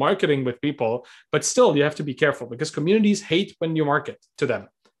relational marketing with people. But still, you have to be careful because communities hate when you market to them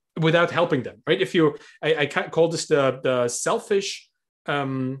without helping them, right? I can't call this the selfish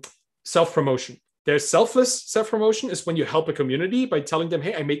self-promotion. There's selfless self-promotion is when you help a community by telling them,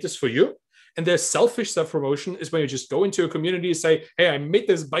 hey, I made this for you. And there's selfish self-promotion is when you just go into a community and say, hey, I made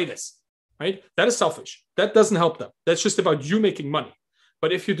this, buy this, right? That is selfish. That doesn't help them. That's just about you making money.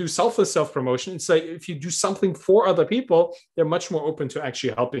 But if you do selfless self-promotion, it's like if you do something for other people, they're much more open to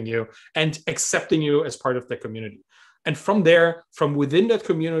actually helping you and accepting you as part of the community. And from there, from within that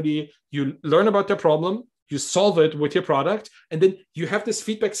community, you learn about their problem, you solve it with your product, and then you have this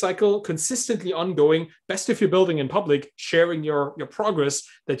feedback cycle consistently ongoing. Best if you're building in public, sharing your progress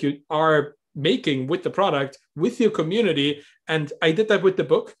that you are making with the product, with your community. And I did that with the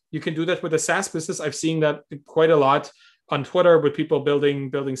book. You can do that with a SaaS business. I've seen that quite a lot on Twitter with people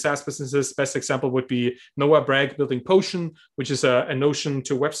building SaaS businesses. Best example would be Noah Bragg building Potion, which is a Notion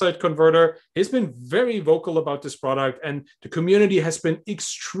to website converter. He's been very vocal about this product, and the community has been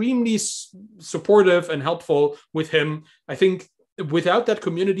extremely supportive and helpful with him. I think without that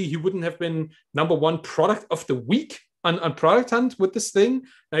community, he wouldn't have been #1 product of the week on Product Hunt with this thing.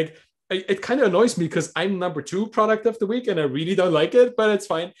 Like, it kind of annoys me because I'm #2 product of the week and I really don't like it, but it's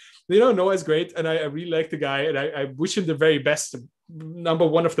fine. Noah's great. And I really like the guy and I wish him the very best.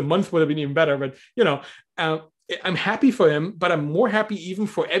 #1 of the month would have been even better, but I'm happy for him, but I'm more happy even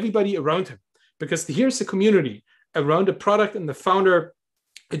for everybody around him because here's a community around the product and the founder,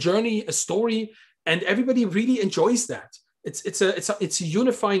 a journey, a story, and everybody really enjoys that. It's a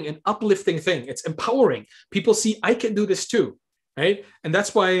unifying and uplifting thing. It's empowering. People see, I can do this too, right? And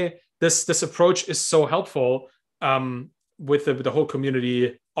that's why this approach is so helpful with the whole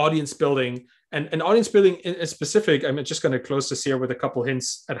community, audience building, and audience building in specific. I'm just going to close this here with a couple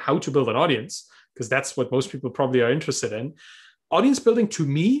hints at how to build an audience, because that's what most people probably are interested in. Audience building to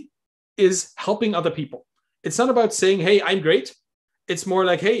me is helping other people. It's not about saying, hey, I'm great. It's more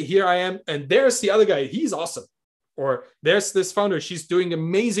like, hey, here I am, and there's the other guy. He's awesome. Or there's this founder. She's doing an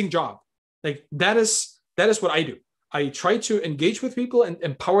amazing job. Like that is what I do. I try to engage with people and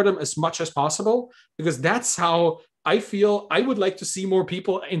empower them as much as possible because that's how I feel I would like to see more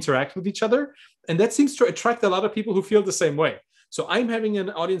people interact with each other. And that seems to attract a lot of people who feel the same way. So I'm having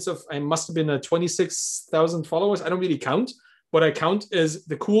an audience of, I must have been 26,000 followers. I don't really count. What I count is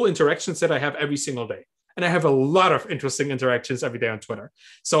the cool interactions that I have every single day. And I have a lot of interesting interactions every day on Twitter.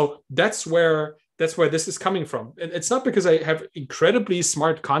 So that's where this is coming from. And it's not because I have incredibly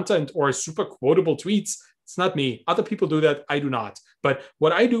smart content or super quotable tweets. It's not me. Other people do that. I do not. But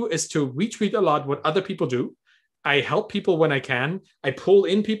what I do is to retweet a lot what other people do. I help people when I can. I pull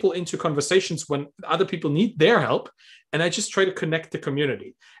in people into conversations when other people need their help. And I just try to connect the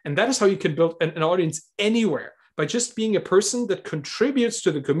community. And that is how you can build an audience anywhere, by just being a person that contributes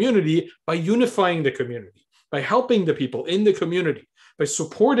to the community, by unifying the community, by helping the people in the community, by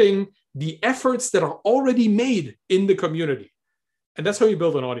supporting the efforts that are already made in the community. And that's how you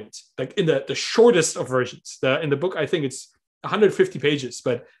build an audience, like in the shortest of versions. In the book, I think it's 150 pages,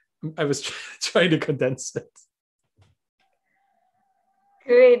 but I was trying to condense it.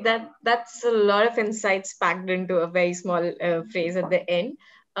 Great. That's a lot of insights packed into a very small phrase at the end.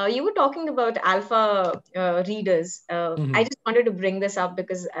 You were talking about alpha readers. I just wanted to bring this up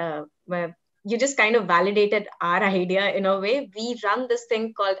because you just kind of validated our idea in a way. We run this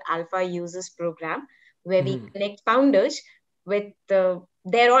thing called Alpha Users Program, where we connect founders with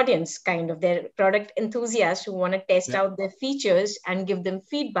their audience, kind of their product enthusiasts who want to test out their features and give them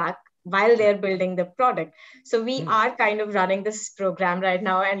feedback while they're building the product. So we are kind of running this program right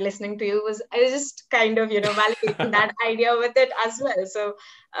now, and listening to you I was just kind of, validating that idea with it as well. So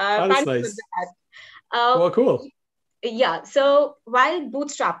thanks for that. Well, cool. Yeah. So while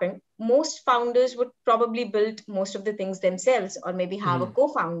bootstrapping, most founders would probably build most of the things themselves, or maybe have a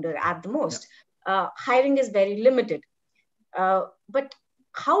co-founder at the most. Hiring is very limited. But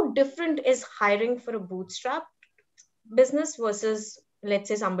how different is hiring for a bootstrap business versus, let's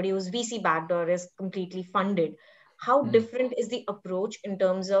say, somebody who's VC backed or is completely funded? How different is the approach in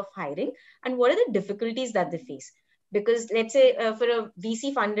terms of hiring, and what are the difficulties that they face? Because let's say for a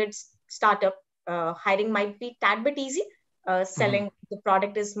VC funded startup, hiring might be tad bit easy. Selling the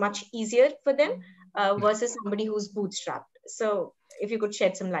product is much easier for them versus somebody who's bootstrapped. So if you could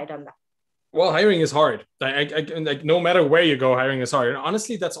shed some light on that. Well, hiring is hard. Like no matter where you go, hiring is hard. And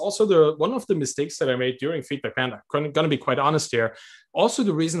honestly, that's also one of the mistakes that I made during Feedback Panda. Going to be quite honest here. Also,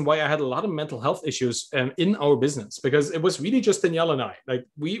 the reason why I had a lot of mental health issues in our business, because it was really just Danielle and I. Like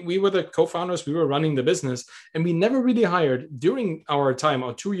we were the co-founders, we were running the business, and we never really hired during our time,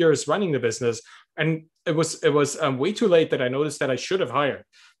 or 2 years running the business. And it was way too late that I noticed that I should have hired,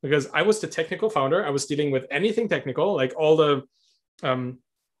 because I was the technical founder. I was dealing with anything technical, like all the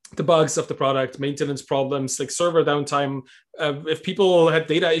bugs of the product, maintenance problems, like server downtime. If people had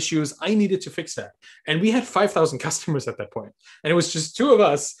data issues, I needed to fix that. And we had 5,000 customers at that point. And it was just two of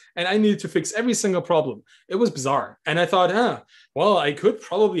us, and I needed to fix every single problem. It was bizarre. And I thought, well, I could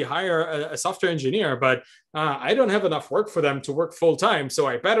probably hire a software engineer, but I don't have enough work for them to work full time. So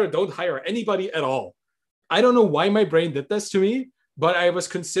I better don't hire anybody at all. I don't know why my brain did this to me, but I was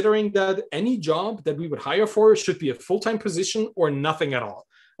considering that any job that we would hire for should be a full-time position or nothing at all.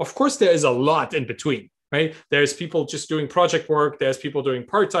 Of course, there is a lot in between, right? There's people just doing project work. There's people doing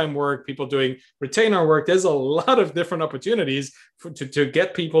part-time work, people doing retainer work. There's a lot of different opportunities to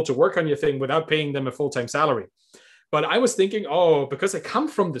get people to work on your thing without paying them a full-time salary. But I was thinking, because I come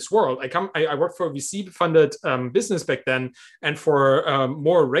from this world, I worked for a VC-funded business back then, and for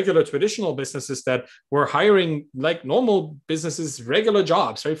more regular traditional businesses that were hiring like normal businesses, regular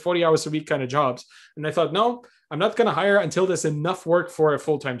jobs, right? 40 hours a week kind of jobs. And I thought, no, I'm not going to hire until there's enough work for a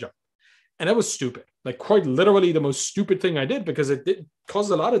full-time job. And that was stupid, like quite literally the most stupid thing I did, because it did cause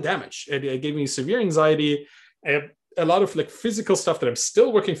a lot of damage. It gave me severe anxiety, a lot of like physical stuff that I'm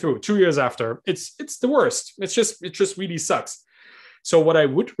still working through 2 years after. It's the worst. It just really sucks. So what I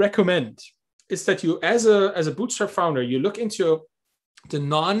would recommend is that you, as a bootstrap founder, you look into the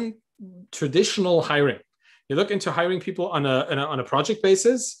non-traditional hiring. You look into hiring people on a project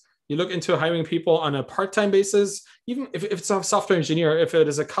basis. You look into hiring people on a part-time basis, even if it's a software engineer, if it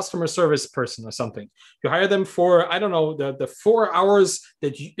is a customer service person or something. You hire them for, I don't know, the 4 hours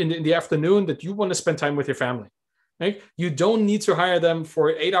that you, in the afternoon that you want to spend time with your family. Right? You don't need to hire them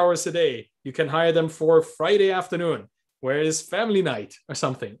for 8 hours a day. You can hire them for Friday afternoon, where it's family night or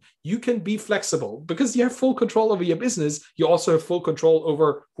something. You can be flexible because you have full control over your business. You also have full control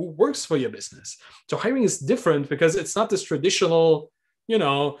over who works for your business. So hiring is different because it's not this traditional,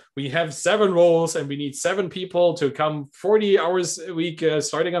 we have 7 roles and we need 7 people to come 40 hours a week,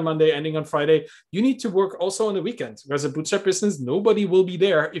 starting on Monday, ending on Friday. You need to work also on the weekends, because a bootstrap business, nobody will be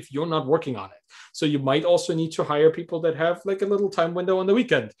there if you're not working on it. So you might also need to hire people that have like a little time window on the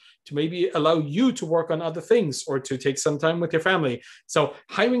weekend to maybe allow you to work on other things or to take some time with your family. So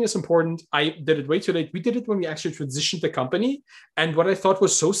hiring is important. I did it way too late. We did it when we actually transitioned the company. And what I thought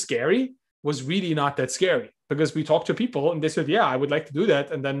was so scary was really not that scary, because we talked to people and they said, yeah, I would like to do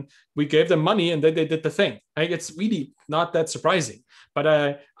that. And then we gave them money and then they did the thing. Like, it's really not that surprising. But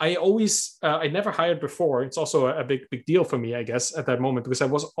I never hired before. It's also a big deal for me, I guess, at that moment, because I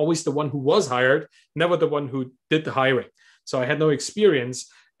was always the one who was hired, never the one who did the hiring. So I had no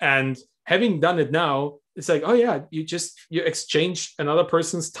experience. And having done it now, it's like, oh yeah, you exchange another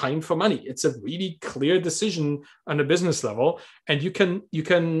person's time for money. It's a really clear decision on a business level. And you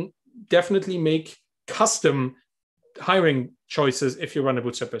can definitely make custom hiring choices if you run a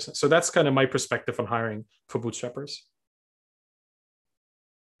bootstrap business. So that's kind of my perspective on hiring for bootstrappers.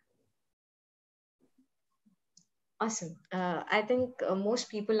 Awesome. I think most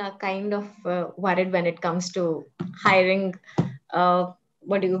people are kind of worried when it comes to hiring.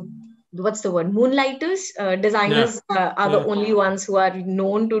 What's the word? Moonlighters. Designers are the only ones who are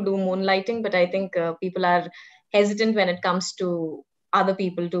known to do moonlighting, but I think people are hesitant when it comes to other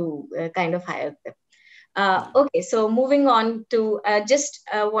people to kind of hire them. Okay, so moving on to just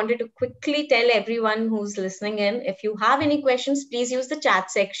wanted to quickly tell everyone who's listening in, if you have any questions, please use the chat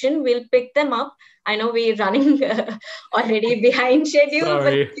section. We'll pick them up. I know we're running already behind schedule,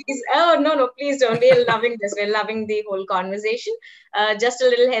 Sorry. But please, no, please don't. We're loving this. We're loving the whole conversation. Just a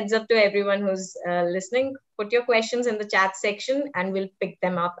little heads up to everyone who's listening. Put your questions in the chat section and we'll pick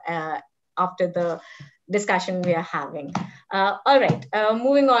them up after the discussion we are having. All right,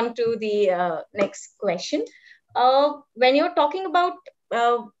 moving on to the next question. When you're talking about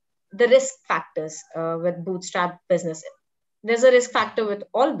the risk factors with bootstrap business, there's a risk factor with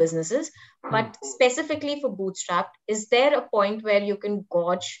all businesses, but specifically for Bootstrap, is there a point where you can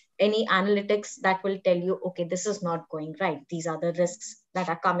gauge any analytics that will tell you, okay, this is not going right. These are the risks that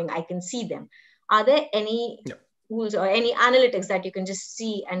are coming. I can see them. Are there any tools or any analytics that you can just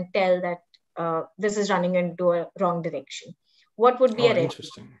see and tell that this is running into a wrong direction? What would be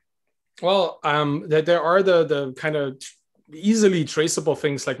interesting? Well, there are the kind of easily traceable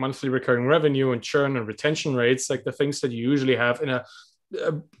things like monthly recurring revenue and churn and retention rates, like the things that you usually have in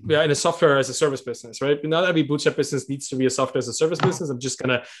a software as a service business, right? Not every Bootstrap business needs to be a software as a service business. I'm just going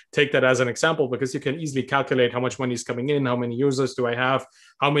to take that as an example because you can easily calculate how much money is coming in, how many users do I have,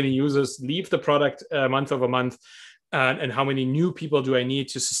 how many users leave the product month over month, and how many new people do I need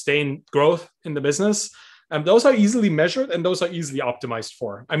to sustain growth in the business. Those are easily measured and those are easily optimized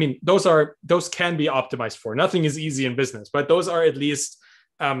for. I mean, those can be optimized for. Nothing is easy in business, but those are at least,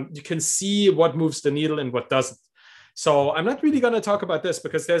 you can see what moves the needle and what doesn't. So I'm not really going to talk about this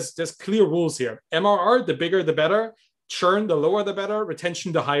because there's clear rules here. MRR, the bigger, the better. Churn, the lower, the better.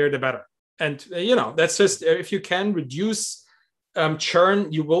 Retention, the higher, the better. And, that's just, if you can reduce churn,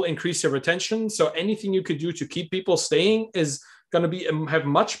 you will increase your retention. So anything you could do to keep people staying is going to have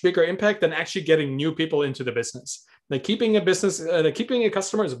much bigger impact than actually getting new people into the business. Like keeping a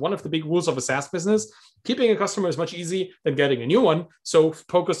customer is one of the big rules of a SaaS business. Keeping a customer is much easier than getting a new one. So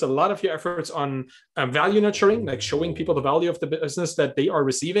focus a lot of your efforts on value nurturing, like showing people the value of the business that they are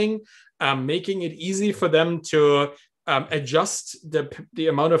receiving, making it easy for them to adjust the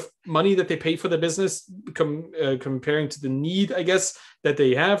amount of money that they pay for the business, comparing to the need, I guess, that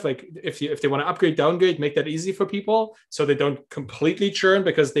they have. Like if they want to upgrade, downgrade, make that easy for people so they don't completely churn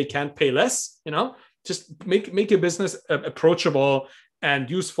because they can't pay less. Just make your business approachable and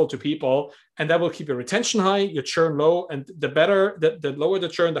useful to people, and that will keep your retention high, your churn low, and the lower the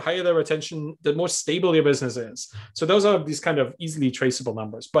churn, the higher the retention, the more stable your business is. So those are these kind of easily traceable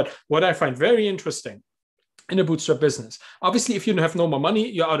numbers. But what I find very interesting in a Bootstrap business, obviously, if you have no more money,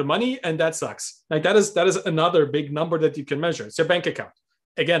 you're out of money, and that sucks. Like that is another big number that you can measure. It's your bank account.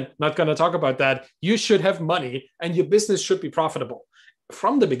 Again, not going to talk about that. You should have money, and your business should be profitable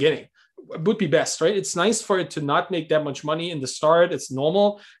from the beginning. Would be best, right? It's nice for it to not make that much money in the start. It's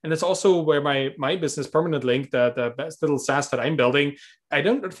normal. And it's also where my business, Permanent Link, the best little SaaS that I'm building, I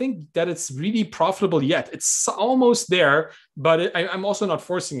don't think that it's really profitable yet. It's almost there, but I'm also not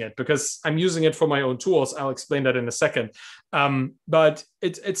forcing it because I'm using it for my own tools. I'll explain that in a second. But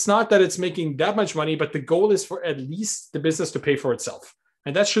it's not that it's making that much money, but the goal is for at least the business to pay for itself.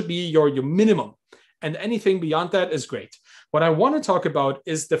 And that should be your minimum. And anything beyond that is great. What I want to talk about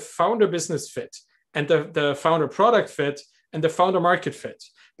is the founder business fit and the founder product fit and the founder market fit,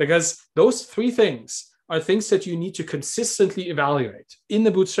 because those three things are things that you need to consistently evaluate in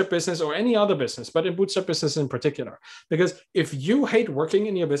the Bootstrap business or any other business, but in Bootstrap business in particular. Because if you hate working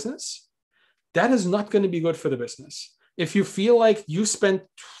in your business, that is not going to be good for the business. If you feel like you spend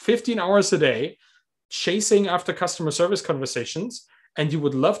 15 hours a day chasing after customer service conversations and you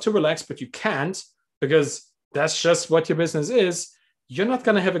would love to relax, but you can't, because that's just what your business is, you're not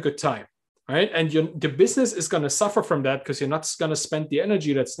going to have a good time, right? And the business is going to suffer from that because you're not going to spend the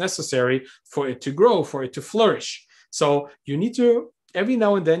energy that's necessary for it to grow, for it to flourish. So you need to every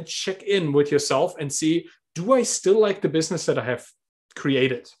now and then check in with yourself and see, do I still like the business that I have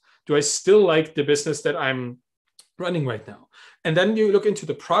created? Do I still like the business that I'm running right now? And then you look into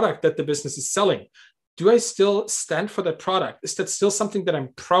the product that the business is selling. Do I still stand for that product? Is that still something that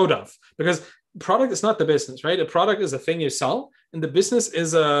I'm proud of? Because product is not the business, right? A product is a thing you sell, and the business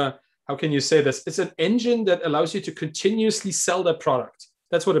is how can you say this? It's an engine that allows you to continuously sell that product.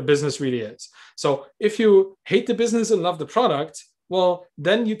 That's what a business really is. So if you hate the business and love the product, well,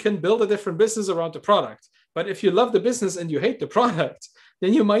 then you can build a different business around the product. But if you love the business and you hate the product,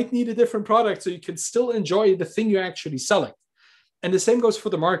 then you might need a different product so you can still enjoy the thing you're actually selling. And the same goes for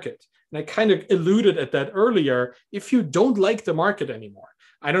the market. And I kind of alluded at that earlier. If you don't like the market anymore,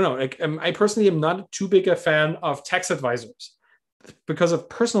 I don't know. Like, I personally am not too big a fan of tax advisors because of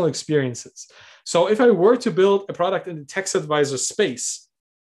personal experiences. So if I were to build a product in the tax advisor space,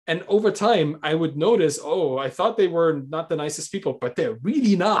 and over time I would notice, oh, I thought they were not the nicest people, but they're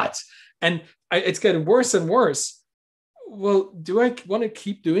really not. And it's getting worse and worse. Well, do I want to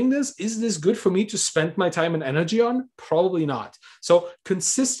keep doing this? Is this good for me to spend my time and energy on? Probably not. So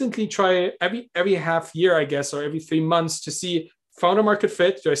consistently try every half year, I guess, or every 3 months to see founder market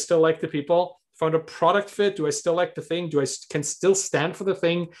fit. Do I still like the people? Founder product fit. Do I still like the thing? Can still stand for the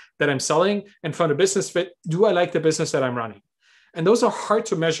thing that I'm selling? And founder business fit. Do I like the business that I'm running? And those are hard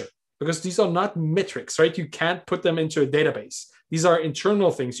to measure because these are not metrics, right? You can't put them into a database. These are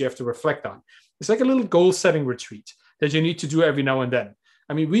internal things you have to reflect on. It's like a little goal setting retreat. that you need to do every now and then.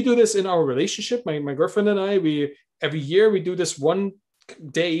 I mean, we do this in our relationship. My girlfriend and I, every year we do this one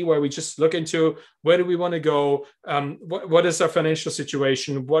day where we just look into where do we want to go, what is our financial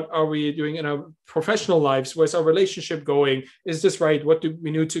situation, what are we doing in our professional lives, where's our relationship going, is this right, what do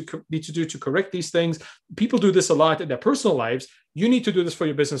we need to do to correct these things. People do this a lot in their personal lives. You need to do this for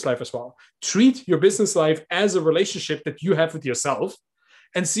your business life as well. Treat your business life as a relationship that you have with yourself,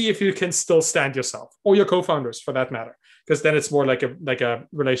 and see if you can still stand yourself, or your co-founders for that matter, because then it's more like a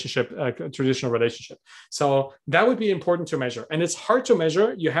relationship, a traditional relationship. So that would be important to measure. And it's hard to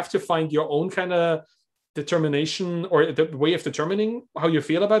measure. You have to find your own kind of determination or the way of determining how you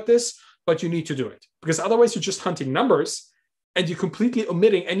feel about this, but you need to do it, because otherwise you're just hunting numbers and you're completely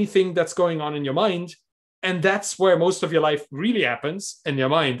omitting anything that's going on in your mind. And that's where most of your life really happens, in your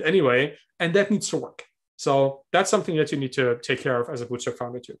mind anyway, and that needs to work. So that's something that you need to take care of as a Bootstrap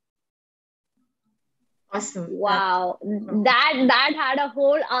founder too. Awesome. Wow. That had a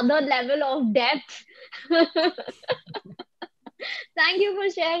whole other level of depth. Thank you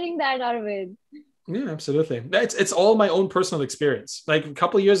for sharing that, Arvind. Yeah, absolutely. It's all my own personal experience. Like a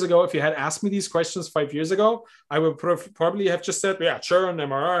couple of years ago, if you had asked me these questions 5 years ago, I would probably have just said, yeah, sure, an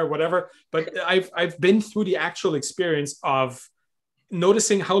MRR or whatever. But I've been through the actual experience of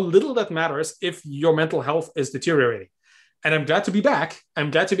noticing how little that matters if your mental health is deteriorating. And I'm glad to be back.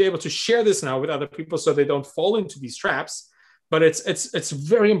 I'm glad to be able to share this now with other people so they don't fall into these traps. But it's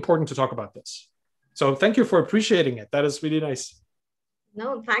very important to talk about this. So thank you for appreciating it. That is really nice.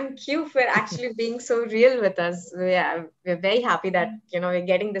 No, thank you for actually being so real with us. We're very happy that we're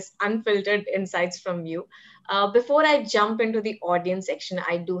getting this unfiltered insights from you. Before I jump into the audience section,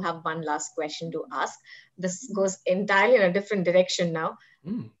 I do have one last question to ask. This goes entirely in a different direction now.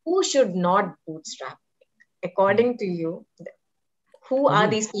 Who should not bootstrap? According to you, who are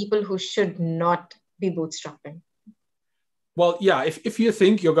these people who should not be bootstrapping? Well, yeah, if you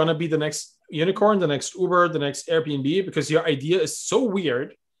think you're going to be the next unicorn, the next Uber, the next Airbnb, because your idea is so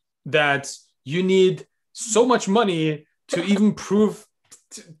weird that you need so much money to even prove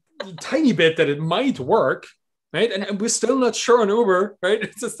a tiny bit that it might work, right? And we're still not sure on Uber, right?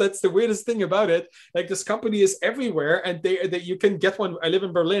 It's just, that's the weirdest thing about it. Like, this company is everywhere, and they you can get one. I live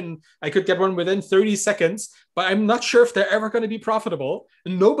in Berlin. I could get one within 30 seconds, but I'm not sure if they're ever going to be profitable.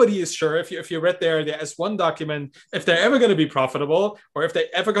 And nobody is sure, if you read their S1 document, if they're ever going to be profitable or if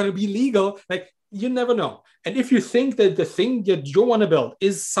they're ever going to be legal. Like, you never know. And if you think that the thing that you want to build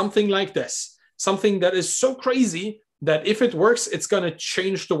is something like this, something that is so crazy that if it works, it's going to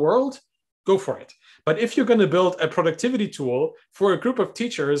change the world, go for it. But if you're going to build a productivity tool for a group of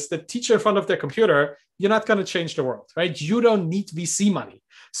teachers that teach in front of their computer, you're not going to change the world, right? You don't need VC money.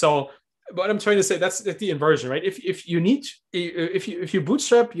 So what I'm trying to say, that's the inversion, right? If you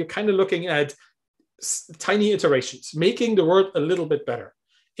bootstrap, you're kind of looking at tiny iterations, making the world a little bit better.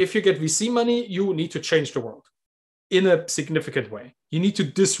 If you get VC money, you need to change the world in a significant way. You need to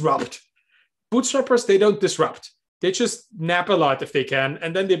disrupt. Bootstrappers, they don't disrupt. They just nap a lot if they can,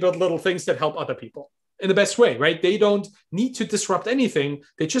 and then they build little things that help other people in the best way, right? They don't need to disrupt anything.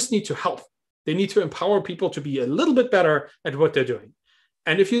 They just need to help. They need to empower people to be a little bit better at what they're doing.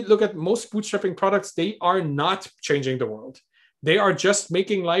 And if you look at most bootstrapping products, they are not changing the world. They are just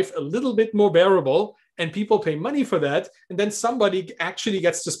making life a little bit more bearable, and people pay money for that. And then somebody actually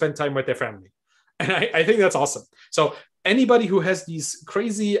gets to spend time with their family. And I think that's awesome. So anybody who has these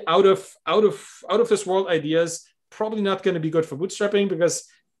crazy out of this world ideas, probably not going to be good for bootstrapping, because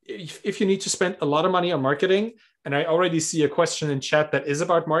if you need to spend a lot of money on marketing, and I already see a question in chat that is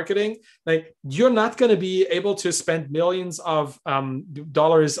about marketing, like, you're not going to be able to spend millions of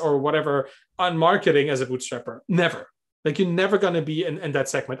dollars or whatever on marketing as a bootstrapper. Never. Like, you're never going to be in that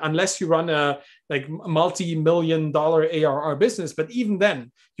segment unless you run a multi-million-dollar ARR business. But even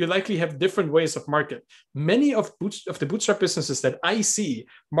then, you likely have different ways of market. Many of the bootstrap businesses that I see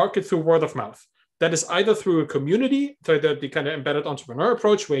market through word of mouth. That is either through a community, so the kind of embedded entrepreneur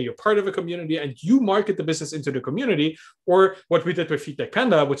approach, where you're part of a community and you market the business into the community, or what we did with Feedback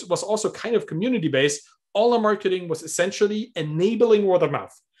Panda, which was also kind of community-based. All our marketing was essentially enabling word of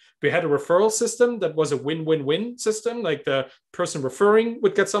mouth. We had a referral system that was a win-win-win system. Like, the person referring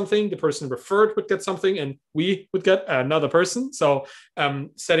would get something, the person referred would get something, and we would get another person. So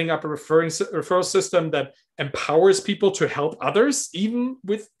setting up a referral system that empowers people to help others, even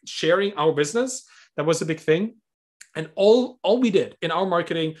with sharing our business, that was a big thing. And all we did in our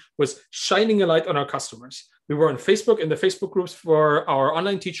marketing was shining a light on our customers. We were on Facebook in the Facebook groups for our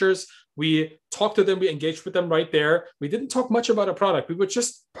online teachers. We talked to them, we engaged with them right there. We didn't talk much about a product. We were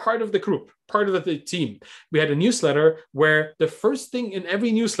just part of the group, part of the team. We had a newsletter where the first thing in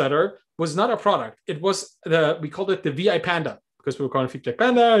every newsletter was not a product. It was we called it the VI Panda, because we were calling Feedback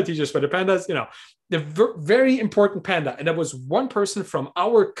Panda, teachers for the pandas, the very important panda. And there was one person from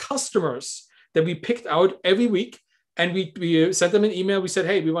our customers that we picked out every week. And we sent them an email. We said,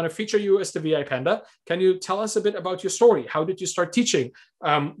 hey, we want to feature you as the VI Panda. Can you tell us a bit about your story? How did you start teaching?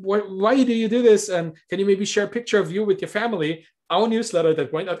 Why do you do this? And can you maybe share a picture of you with your family? Our newsletter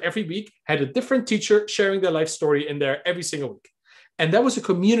that went out every week had a different teacher sharing their life story in there every single week. And that was a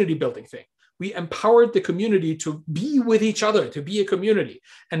community building thing. We empowered the community to be with each other, to be a community.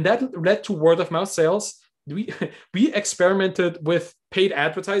 And that led to word of mouth sales. We experimented with paid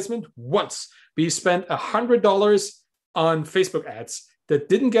advertisement once. We spent $100 on Facebook ads that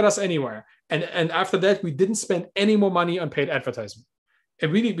didn't get us anywhere. And after that, we didn't spend any more money on paid advertisement.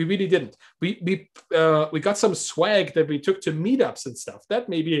 We really didn't. We got some swag that we took to meetups and stuff. That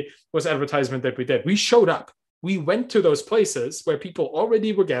maybe was advertisement that we did. We showed up. We went to those places where people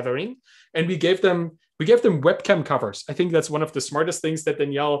already were gathering, and we gave them webcam covers. I think that's one of the smartest things that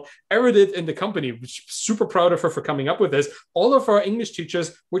Danielle ever did in the company, which I'm super proud of her for coming up with this. All of our English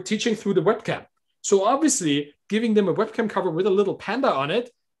teachers were teaching through the webcam. So obviously giving them a webcam cover with a little panda on it,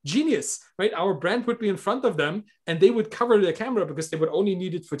 genius, right? Our brand would be in front of them and they would cover the camera because they would only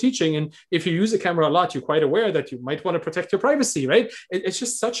need it for teaching. And if you use a camera a lot, you're quite aware that you might want to protect your privacy, right? It's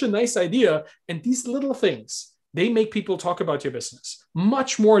just such a nice idea. And these little things, they make people talk about your business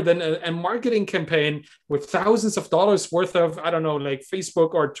much more than a marketing campaign with thousands of dollars worth of, I don't know, like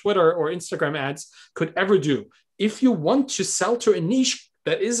Facebook or Twitter or Instagram ads could ever do. If you want to sell to a niche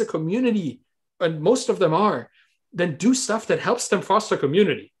that is a community, and most of them are, then do stuff that helps them foster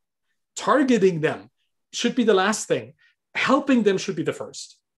community. Targeting them should be the last thing. Helping them should be the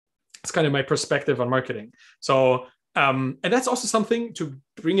first. It's kind of my perspective on marketing. So, and that's also something, to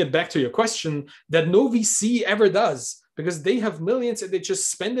bring it back to your question, that no VC ever does, because they have millions and they just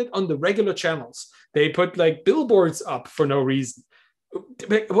spend it on the regular channels. They put like billboards up for no reason.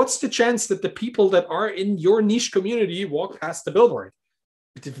 What's the chance that the people that are in your niche community walk past the billboard?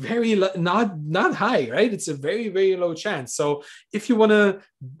 It's very not high, right? It's a very, very low chance. So if you want to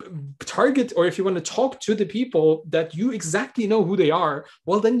target, or if you want to talk to the people that you exactly know who they are,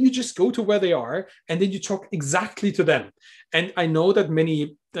 well, then you just go to where they are and then you talk exactly to them. And I know that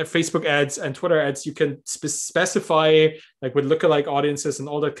many Facebook ads and Twitter ads, you can specify, like with lookalike audiences and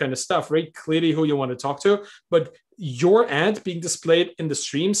all that kind of stuff, very clearly who you want to talk to. But your ad being displayed in the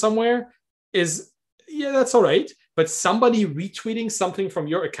stream somewhere is, yeah, that's all right. But somebody retweeting something from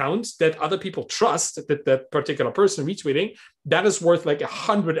your account that other people trust, that particular person retweeting, that is worth like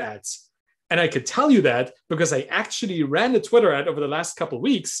 100 ads. And I could tell you that because I actually ran a Twitter ad over the last couple of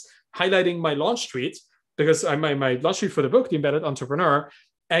weeks highlighting my launch tweet, because my launch tweet for the book, The Embedded Entrepreneur,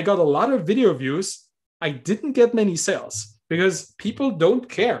 I got a lot of video views. I didn't get many sales because people don't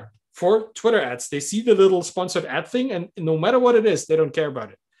care for Twitter ads. They see the little sponsored ad thing, and no matter what it is, they don't care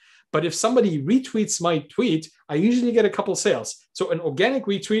about it. But if somebody retweets my tweet, I usually get a couple sales. So an organic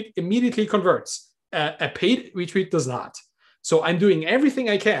retweet immediately converts. A paid retweet does not. So I'm doing everything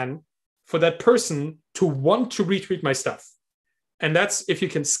I can for that person to want to retweet my stuff. And that's, if you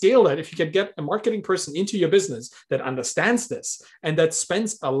can scale that, if you can get a marketing person into your business that understands this and that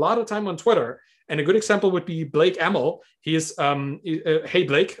spends a lot of time on Twitter. And a good example would be Blake Amel. He is, Hey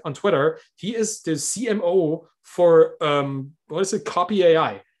Blake on Twitter. He is the CMO for, Copy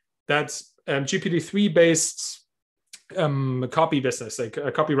AI. That's GPT-3 based copy business, like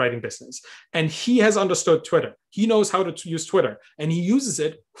a copywriting business. And he has understood Twitter. He knows how to use Twitter, and he uses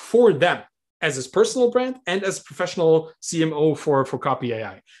it for them as his personal brand and as a professional CMO for Copy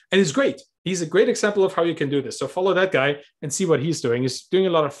AI. And it's great. He's a great example of how you can do this. So follow that guy and see what he's doing. He's doing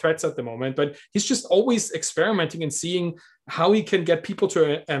a lot of threads at the moment, but he's just always experimenting and seeing how he can get people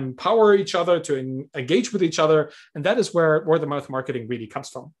to empower each other, to engage with each other. And that is where word of mouth marketing really comes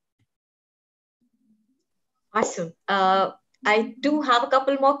from. Awesome. I do have a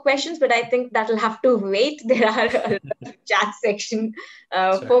couple more questions, but I think that'll have to wait. There are a chat section,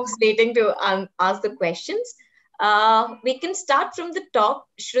 folks waiting to ask the questions. We can start from the top.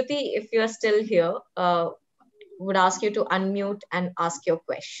 Shruti, if you're still here, would ask you to unmute and ask your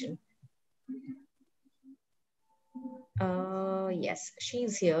question. Yes,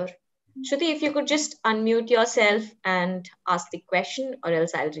 she's here. Shruti, if you could just unmute yourself and ask the question, or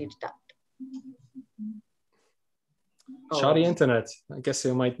else I'll read it out. Shoddy internet. I guess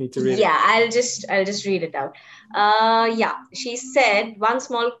you might need to read it. Yeah, I'll just read it out. Yeah, she said, one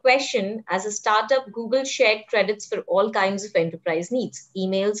small question. As a startup, Google shared credits for all kinds of enterprise needs,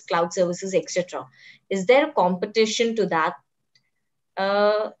 emails, cloud services, etc. Is there a competition to that?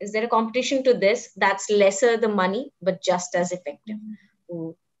 Is there a competition to this that's lesser the money, but just as effective?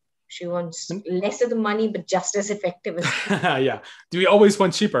 Ooh, she wants lesser the money, but just as effective as yeah. Do we always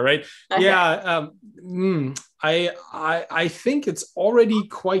want cheaper, right? Yeah. I think it's already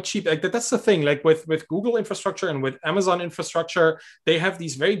quite cheap. Like that's the thing. Like with Google infrastructure and with Amazon infrastructure, they have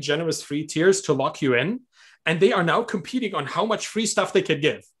these very generous free tiers to lock you in, and they are now competing on how much free stuff they could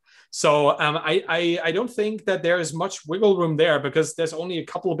give. So I don't think that there is much wiggle room there because there's only a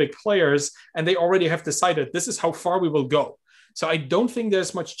couple of big players, and they already have decided this is how far we will go. So I don't think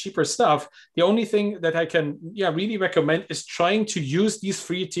there's much cheaper stuff. The only thing that I can really recommend is trying to use these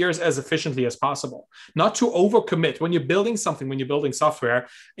free tiers as efficiently as possible, not to overcommit. When you're building something, when you're building software,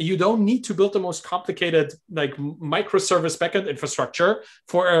 you don't need to build the most complicated like microservice backend infrastructure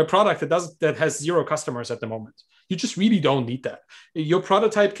for a product that has 0 customers at the moment. You just really don't need that. Your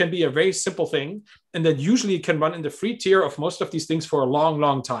prototype can be a very simple thing, and then usually it can run in the free tier of most of these things for a long,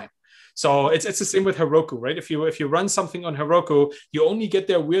 long time. So it's the same with Heroku, right? If you run something on Heroku, you only get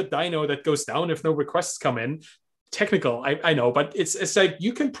their weird dyno that goes down if no requests come in. Technical, I know, but it's like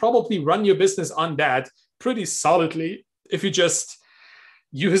you can probably run your business on that pretty solidly if you just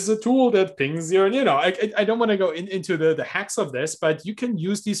use a tool that pings your, I don't want to go into the hacks of this, but you can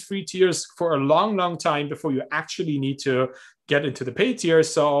use these free tiers for a long, long time before you actually need to get into the paid tier.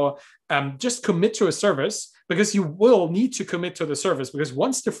 So just commit to a service, because you will need to commit to the service, because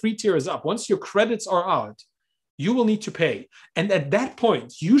once the free tier is up, once your credits are out, you will need to pay. And at that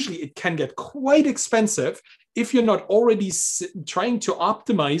point, usually it can get quite expensive if you're not already trying to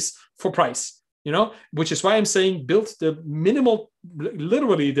optimize for price, which is why I'm saying build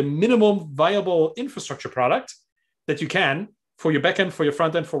literally the minimum viable infrastructure product that you can for your backend, for your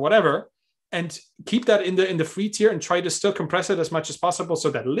front end, for whatever, and keep that in the free tier and try to still compress it as much as possible so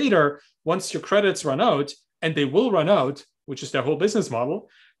that later, once your credits run out, and they will run out, which is their whole business model,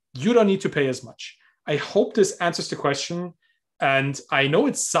 you don't need to pay as much. I hope this answers the question. And I know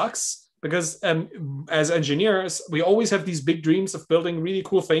it sucks because as engineers, we always have these big dreams of building really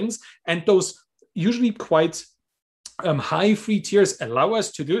cool things. And those usually quite high free tiers allow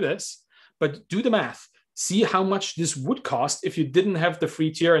us to do this. But do the math. See how much this would cost if you didn't have the free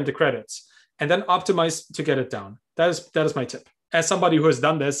tier and the credits. And then optimize to get it down. That is my tip. As somebody who has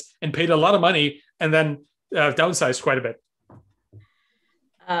done this and paid a lot of money and then downsized quite a bit.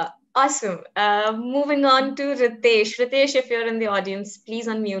 Awesome. Moving on to Ritesh. Ritesh, if you're in the audience, please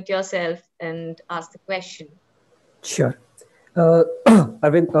unmute yourself and ask the question. Sure.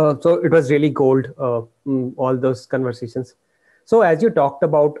 Arvind, so it was really gold, all those conversations. So as you talked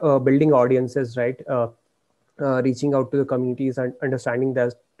about building audiences, right? Reaching out to the communities and understanding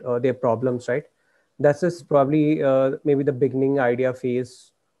their problems, right? That's just probably maybe the beginning idea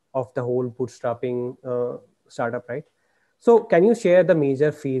phase of the whole bootstrapping startup, right? So can you share the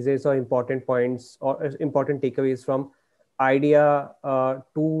major phases or important points or important takeaways from idea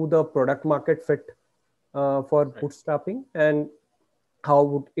to the product market fit for bootstrapping, and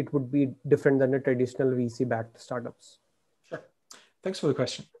how it would be different than the traditional VC-backed startups? Sure. Thanks for the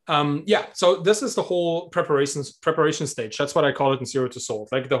question. So this is the whole preparation stage. That's what I call it in Zero to Solve.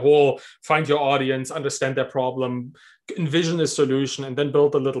 Like the whole find your audience, understand their problem, envision a solution, and then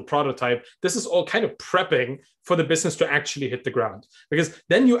build a little prototype. This is all kind of prepping for the business to actually hit the ground, because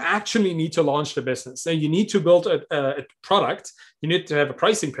then you actually need to launch the business. So you need to build a product. You need to have a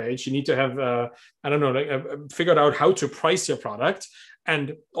pricing page. You need to have, figured out how to price your product.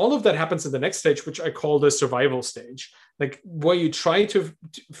 And all of that happens in the next stage, which I call the survival stage, like where you try to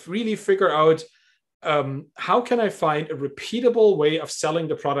really figure out how can I find a repeatable way of selling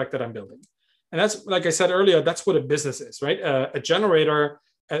the product that I'm building. And that's, like I said earlier, that's what a business is, right? A generator,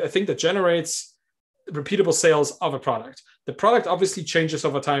 a thing that generates repeatable sales of a product. The product obviously changes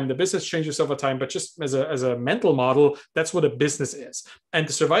over time. The business changes over time, but just as a mental model, that's what a business is. And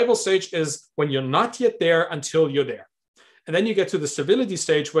the survival stage is when you're not yet there until you're there. And then you get to the stability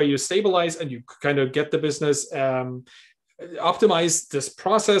stage where you stabilize and you kind of get the business, optimize this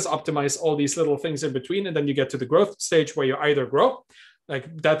process, optimize all these little things in between. And then you get to the growth stage where you either grow,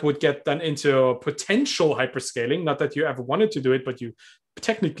 like that would get then into potential hyperscaling. Not that you ever wanted to do it, but you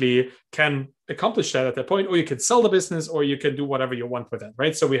technically can accomplish that at that point, or you can sell the business, or you can do whatever you want with it,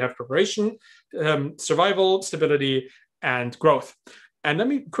 right? So we have preparation, survival, stability, and growth. And let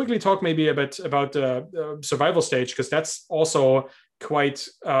me quickly talk maybe a bit about the survival stage, because that's also quite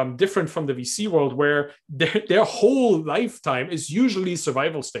different from the VC world, where their whole lifetime is usually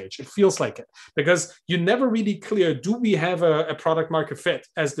survival stage. It feels like it, because you're never really clear, do we have a product market fit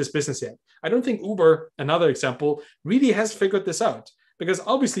as this business yet? I don't think Uber, another example, really has figured this out, because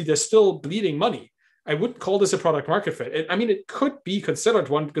obviously they're still bleeding money. I wouldn't call this a product market fit. It could be considered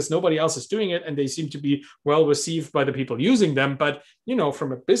one because nobody else is doing it and they seem to be well received by the people using them. But,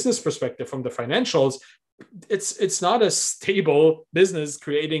 from a business perspective, from the financials, it's not a stable business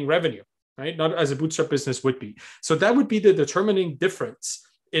creating revenue, right? Not as a bootstrap business would be. So that would be the determining difference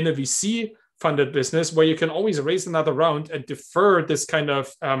in a VC funded business, where you can always raise another round and defer this kind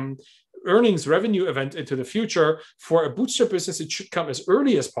of earnings revenue event into the future. For a bootstrap business, it should come as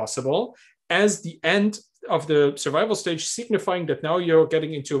early as possible, as the end of the survival stage, signifying that now you're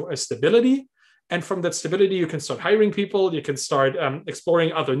getting into a stability. And from that stability, you can start hiring people, you can start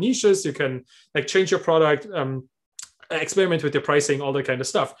exploring other niches, you can change your product, experiment with your pricing, all that kind of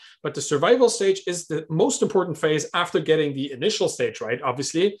stuff. But the survival stage is the most important phase after getting the initial stage right.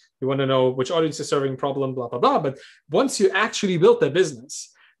 Obviously, you want to know which audience is serving, problem, blah, blah, blah. But once you actually built that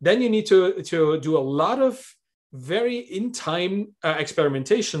business, then you need to do a lot of very in-time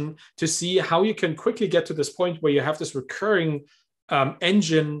experimentation to see how you can quickly get to this point where you have this recurring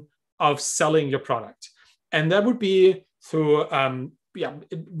engine of selling your product. And that would be through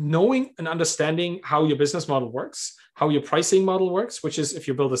knowing and understanding how your business model works, how your pricing model works, which is, if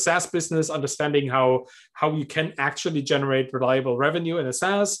you build a SaaS business, understanding how you can actually generate reliable revenue in a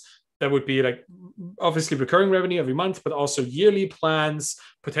SaaS. That would be obviously recurring revenue every month, but also yearly plans,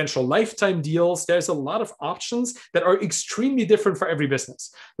 potential lifetime deals. There's a lot of options that are extremely different for every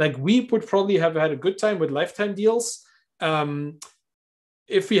business. We would probably have had a good time with lifetime deals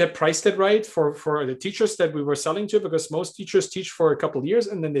if we had priced it right for the teachers that we were selling to, because most teachers teach for a couple of years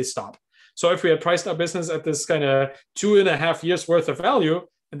and then they stop. So if we had priced our business at this kind of 2.5 years worth of value,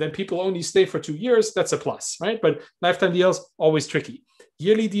 and then people only stay for 2 years, that's a plus, right? But lifetime deals, always tricky.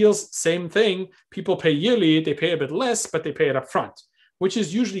 Yearly deals, same thing. People pay yearly, they pay a bit less, but they pay it up front, which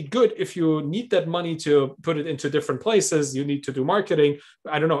is usually good if you need that money to put it into different places. You need to do marketing.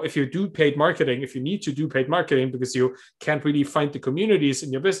 I don't know if you do paid marketing, if you need to do paid marketing because you can't really find the communities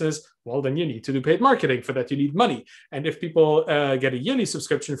in your business, well, then you need to do paid marketing. For that, you need money. And if people get a yearly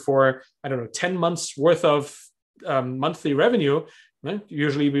subscription for, 10 months worth of monthly revenue, right?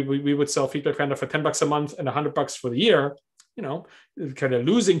 Usually we would sell feedback kind of for $10 a month and $100 for the year. Kind of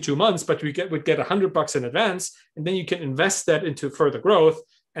losing 2 months, but we'd get $100 in advance, and then you can invest that into further growth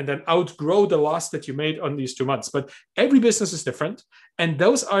and then outgrow the loss that you made on these 2 months. But every business is different, and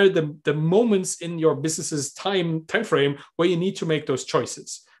those are the moments in your business's time frame where you need to make those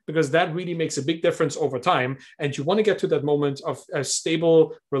choices, because that really makes a big difference over time. And you want to get to that moment of a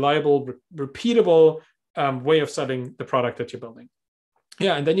stable, reliable, repeatable way of selling the product that you're building.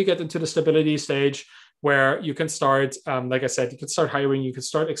 Yeah, and then you get into the stability stage, where you can start, like I said, you can start hiring, you can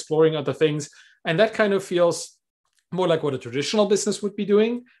start exploring other things. And that kind of feels more like what a traditional business would be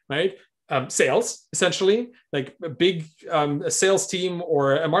doing, right? Sales, essentially, like a big a sales team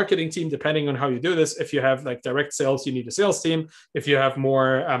or a marketing team, depending on how you do this. If you have direct sales, you need a sales team. If you have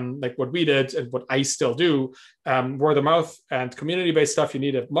more like what we did and what I still do, word of mouth and community-based stuff, you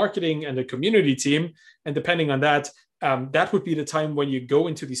need a marketing and a community team. And depending on that, that would be the time when you go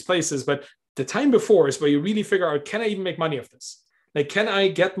into these places. But the time before is where you really figure out, can I even make money off this? Can I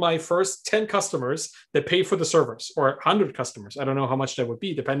get my first 10 customers that pay for the servers, or 100 customers? I don't know how much that would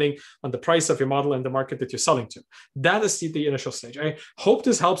be, depending on the price of your model and the market that you're selling to. That is the initial stage. I hope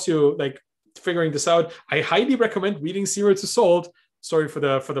this helps you figuring this out. I highly recommend reading Zero to Sold. Sorry for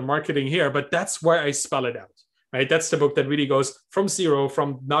the marketing here, but that's where I spell it out. Right? That's the book that really goes from zero,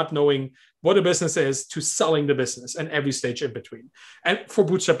 from not knowing what a business is, to selling the business and every stage in between. And for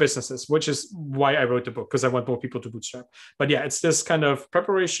bootstrap businesses, which is why I wrote the book, because I want more people to bootstrap. But yeah, it's this kind of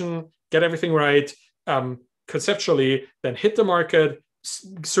preparation, get everything right, conceptually, then hit the market,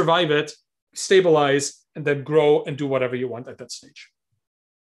 survive it, stabilize, and then grow and do whatever you want at that stage.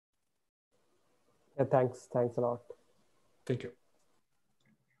 Yeah, thanks a lot. Thank you.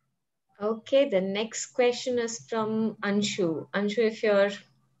 Okay, the next question is from Anshu. Anshu, if you're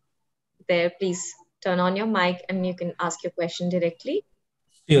there, please turn on your mic and you can ask your question directly.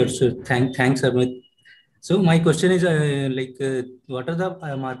 Sure. Thanks, Arvind. So my question is what are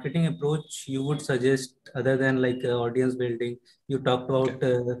the marketing approach you would suggest other than audience building? You talked about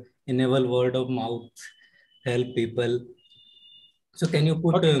enable word of mouth, help people. So can you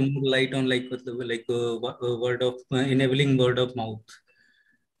put more light on word of enabling word of mouth?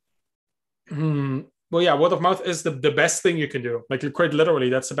 Well, yeah, word of mouth is the best thing you can do. Quite literally,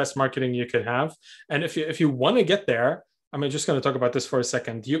 that's the best marketing you can have. And if you want to get there, I'm just going to talk about this for a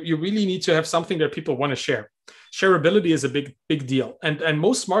second. You really need to have something that people want to share. Shareability is a big deal. And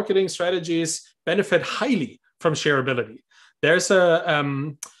most marketing strategies benefit highly from shareability. There's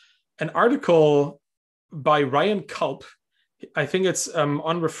an article by Arvind Kahl. I think it's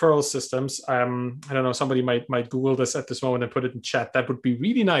on referral systems. I don't know, somebody might Google this at this moment and put it in chat. That would be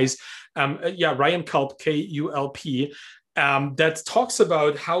really nice. Arvind Kahl, Kulp, that talks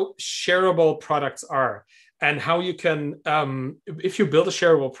about how shareable products are and how you can, if you build a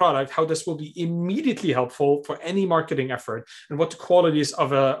shareable product, how this will be immediately helpful for any marketing effort and what the qualities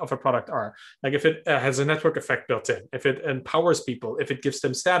of a product are. Like if it has a network effect built in, if it empowers people, if it gives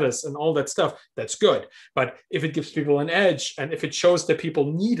them status and all that stuff, that's good. But if it gives people an edge and if it shows that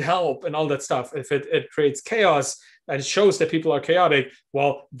people need help and all that stuff, if it creates chaos, and shows that people are chaotic,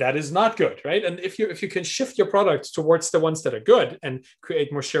 well, that is not good, right? And if you can shift your products towards the ones that are good and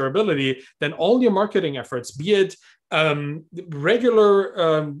create more shareability, then all your marketing efforts, be it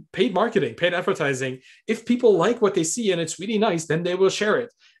regular paid marketing, paid advertising, if people like what they see and it's really nice, then they will share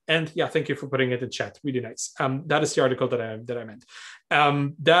it. And yeah, thank you for putting it in chat. Really nice. That is the article that I meant.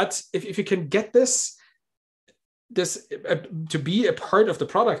 That if you can get this to be a part of the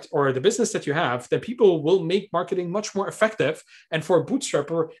product or the business that you have, then people will make marketing much more effective. And for a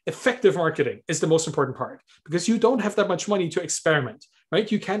bootstrapper, effective marketing is the most important part because you don't have that much money to experiment,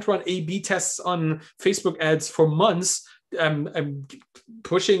 right? You can't run A/B tests on Facebook ads for months,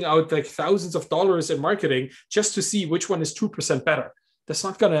 pushing out like thousands of dollars in marketing just to see which one is 2% better. That's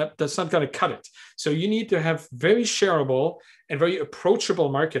not gonna cut it. So you need to have very shareable and very approachable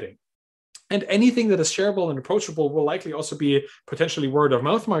marketing. And anything that is shareable and approachable will likely also be potentially word of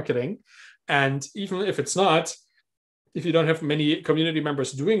mouth marketing. And even if it's not, if you don't have many community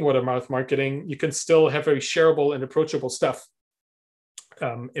members doing word of mouth marketing, you can still have very shareable and approachable stuff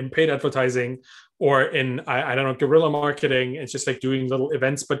in paid advertising or in, I don't know, guerrilla marketing. It's just like doing little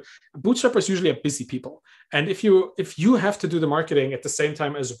events. But bootstrappers usually are busy people. And if you have to do the marketing at the same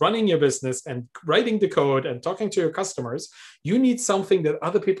time as running your business and writing the code and talking to your customers, you need something that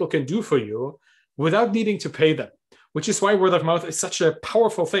other people can do for you without needing to pay them, which is why word of mouth is such a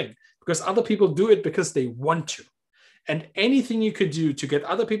powerful thing, because other people do it because they want to. And anything you could do to get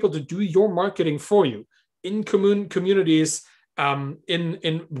other people to do your marketing for you in communities,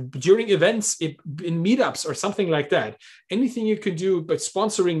 during events, in meetups or something like that, anything you can do by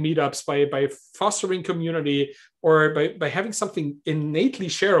sponsoring meetups, by fostering community, or by having something innately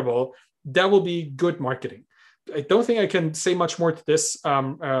shareable, that will be good marketing. I don't think I can say much more to this.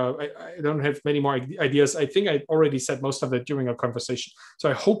 I don't have many more ideas. I think I already said most of it during our conversation. So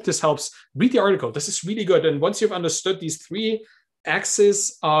I hope this helps. Read the article. This is really good. And once you've understood these three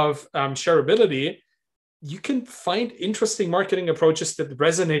axes of shareability, you can find interesting marketing approaches that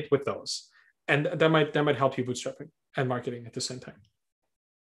resonate with those. And that might help you bootstrapping and marketing at the same time.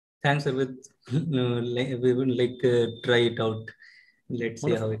 Thanks, Arvind. We will try it out. Let's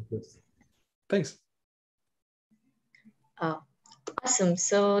see how it goes. Thanks. Awesome.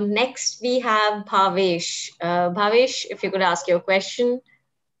 So next we have Bhavesh. Bhavesh, if you could ask your question.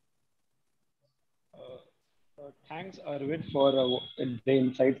 Thanks, Arvind, for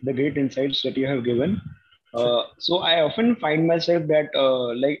the great insights that you have given. So I often find myself that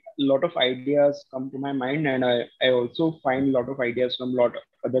like a lot of ideas come to my mind, and I also find a lot of ideas from a lot of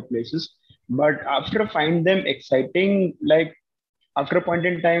other places. But after I find them exciting, like after a point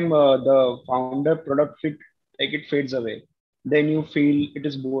in time, the founder product fit, like it fades away. Then you feel it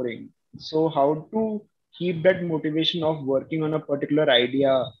is boring. So how to keep that motivation of working on a particular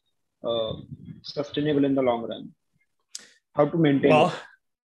idea sustainable in the long run? How to maintain it?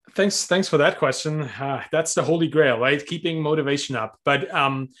 Thanks for that question. That's the holy grail, right? Keeping motivation up. But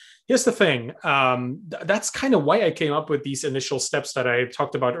here's the thing. That's kind of why I came up with these initial steps that I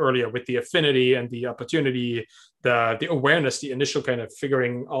talked about earlier, with the affinity and the opportunity, the awareness, the initial kind of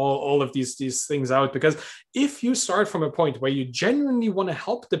figuring all of these things out. Because if you start from a point where you genuinely want to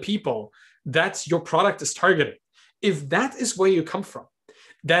help the people that your product is targeting, if that is where you come from,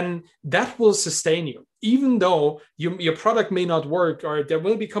 then that will sustain you, even though your product may not work, or there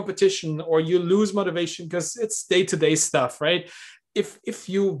will be competition, or you lose motivation because it's day-to-day stuff, right? If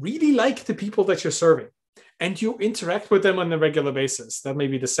you really like the people that you're serving and you interact with them on a regular basis, that may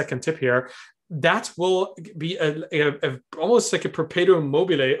be the second tip here, that will be almost like a perpetuum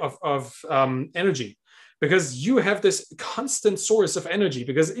mobile of energy. Because you have this constant source of energy.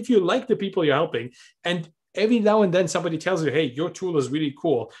 Because if you like the people you're helping, and every now and then somebody tells you, hey, your tool is really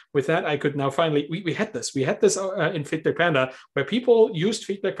cool. With that, I could now finally, we had this in Feedback Panda, where people used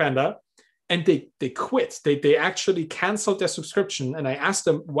Feedback Panda and they quit. They actually canceled their subscription. And I asked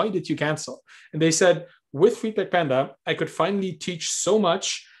them, why did you cancel? And they said, with Feedback Panda, I could finally teach so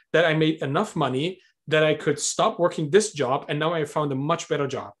much that I made enough money that I could stop working this job. And now I found a much better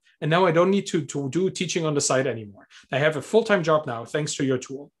job. And now I don't need to do teaching on the side anymore. I have a full-time job now, thanks to your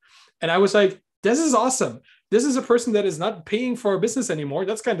tool. And I was like, this is awesome. This is a person that is not paying for a business anymore.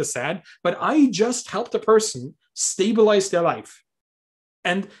 That's kind of sad. But I just helped a person stabilize their life.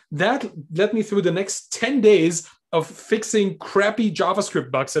 And that led me through the next 10 days of fixing crappy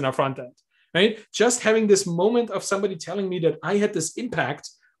JavaScript bugs in our front end, right? Just having this moment of somebody telling me that I had this impact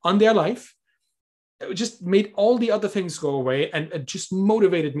on their life, it just made all the other things go away, and it just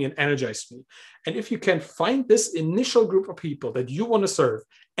motivated me and energized me. And if you can find this initial group of people that you want to serve,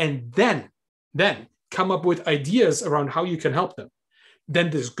 and then come up with ideas around how you can help them, then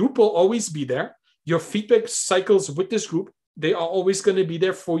this group will always be there. Your feedback cycles with this group, they are always going to be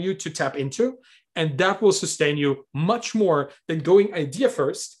there for you to tap into. And that will sustain you much more than going idea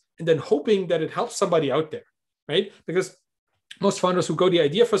first and then hoping that it helps somebody out there, right? Because most founders who go the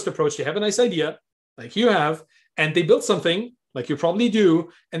idea first approach, they have a nice idea, like you have, and they build something like you probably do,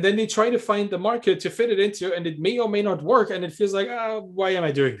 and then they try to find the market to fit it into, and it may or may not work, and it feels like, why am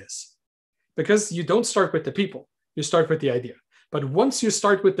I doing this? Because you don't start with the people, you start with the idea. But once you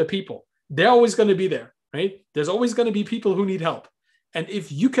start with the people, they're always going to be there, right? There's always going to be people who need help. And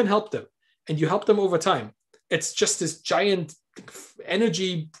if you can help them, and you help them over time, it's just this giant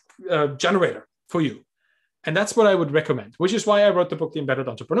energy generator for you. And that's what I would recommend, which is why I wrote the book, The Embedded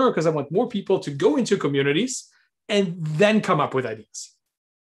Entrepreneur, because I want more people to go into communities and then come up with ideas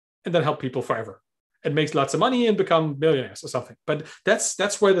and then help people forever and make lots of money and become millionaires or something. But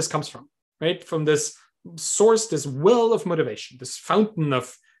that's where this comes from, right? From this source, this well of motivation, this fountain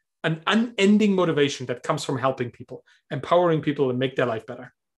of an unending motivation that comes from helping people, empowering people and make their life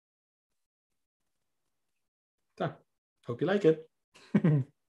better. So, hope you like it.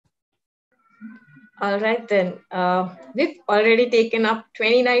 All right, then. We've already taken up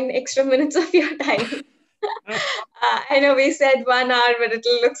 29 extra minutes of your time. I know we said 1 hour, but it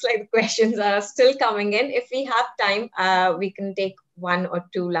looks like the questions are still coming in. If we have time, we can take 1 or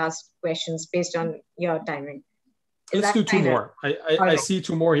 2 last questions based on your timing. Let's do 2 more. I see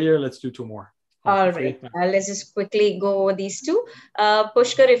 2 more here. Let's do 2 more. All right. Let's just quickly go over these 2.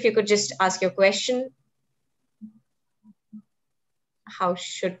 Pushkar, if you could just ask your question. How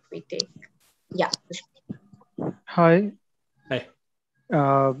should we take? Yeah. Hi. Hey.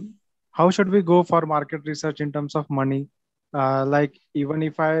 How should we go for market research in terms of money? Like even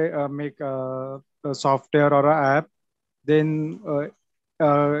if I make a software or an app, then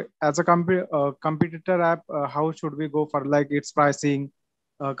as a competitor app, how should we go for like its pricing,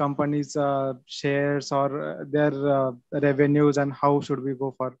 companies' shares or their revenues, and how should we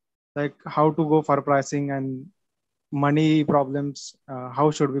go for like how to go for pricing and money problems?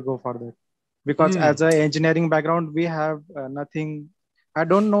 How should we go for that? Because as an engineering background, we have nothing. I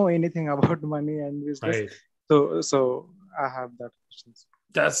don't know anything about money and business. Right. So I have that question.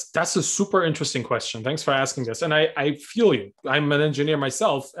 That's a super interesting question. Thanks for asking this. And I feel you. I'm an engineer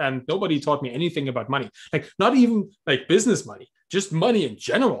myself, and nobody taught me anything about money. Like not even like business money, just money in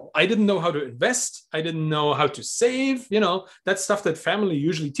general. I didn't know how to invest. I didn't know how to save. You know, that's stuff that family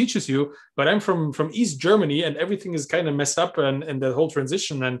usually teaches you. But I'm from East Germany, and everything is kind of messed up and the whole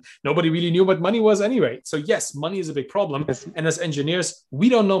transition, and nobody really knew what money was anyway. So yes, money is a big problem. And as engineers, we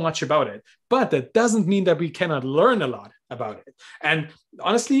don't know much about it. But that doesn't mean that we cannot learn a lot about it. And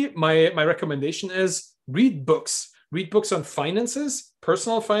honestly, my recommendation is read books. Read books on finances,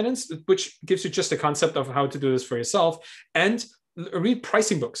 personal finance, which gives you just a concept of how to do this for yourself, and read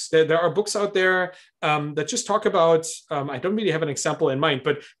pricing books. There are books out there that just talk about, I don't really have an example in mind,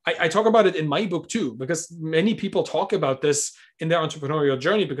 but I talk about it in my book too, because many people talk about this in their entrepreneurial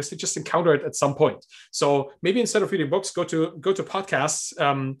journey because they just encounter it at some point. So maybe instead of reading books, go to podcasts.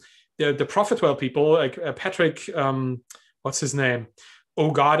 The Profitwell people, like Patrick, what's his name?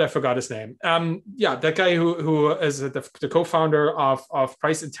 Oh God, I forgot his name. That guy who is the co-founder of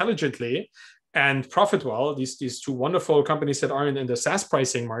Price Intelligently and Profitwell, these 2 wonderful companies that are in the SaaS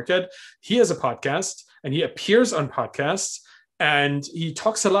pricing market. He has a podcast and he appears on podcasts and he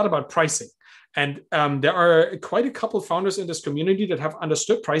talks a lot about pricing. And there are quite a couple of founders in this community that have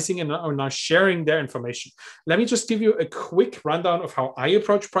understood pricing and are now sharing their information. Let me just give you a quick rundown of how I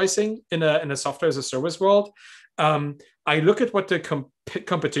approach pricing in a software as a service world. I look at what the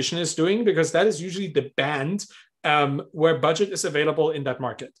competition is doing, because that is usually the band where budget is available in that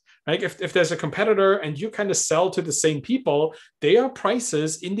market. Right? If there's a competitor and you kind of sell to the same people, their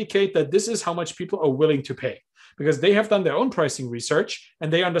prices indicate that this is how much people are willing to pay. because they have done their own pricing research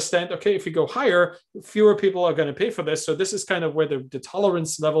and they understand, okay, if we go higher, fewer people are going to pay for this. So this is kind of where the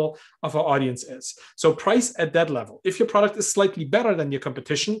tolerance level of our audience is. So price at that level. If your product is slightly better than your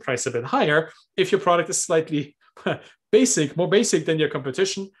competition, price a bit higher. If your product is slightly more basic than your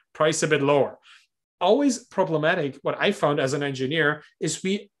competition, price a bit lower. Always problematic, what I found as an engineer, is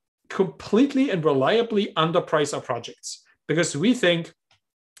we completely and reliably underprice our projects because we think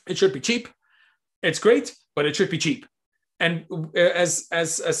it should be cheap. It's great, but it should be cheap. And as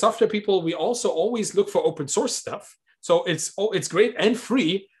software people, we also always look for open source stuff. So it's great and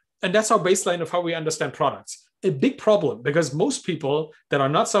free. And that's our baseline of how we understand products. A big problem, because most people that are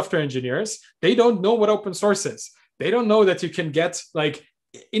not software engineers, they don't know what open source is. They don't know that you can get like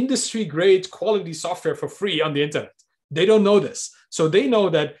industry grade quality software for free on the internet. They don't know this. So they know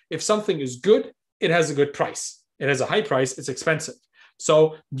that if something is good, it has a good price. It has a high price, it's expensive.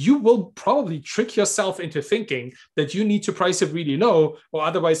 So you will probably trick yourself into thinking that you need to price it really low, or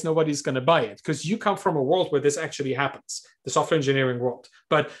otherwise nobody's going to buy it, because you come from a world where this actually happens, the software engineering world.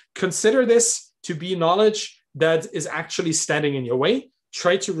 But consider this to be knowledge that is actually standing in your way.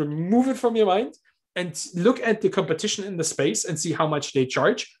 Try to remove it from your mind and look at the competition in the space and see how much they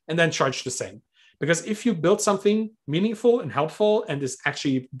charge, and then charge the same. Because if you build something meaningful and helpful and is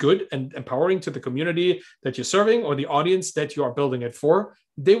actually good and empowering to the community that you're serving or the audience that you are building it for,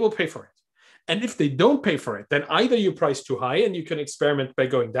 they will pay for it. And if they don't pay for it, then either you price too high and you can experiment by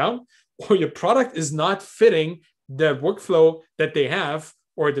going down, or your product is not fitting the workflow that they have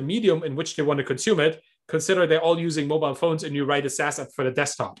or the medium in which they want to consume it. Consider they're all using mobile phones and you write a SaaS app for the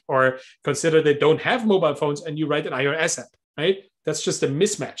desktop, or consider they don't have mobile phones and you write an iOS app, right? That's just a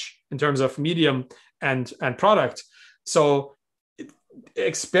mismatch in terms of medium and product. So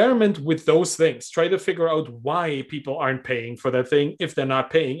experiment with those things. Try to figure out why people aren't paying for that thing if they're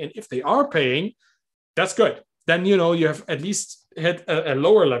not paying. And if they are paying, that's good. Then, you have at least hit a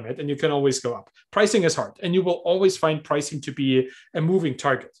lower limit and you can always go up. Pricing is hard, and you will always find pricing to be a moving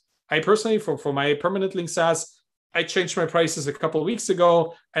target. I personally, for my permanent link SaaS, I changed my prices a couple of weeks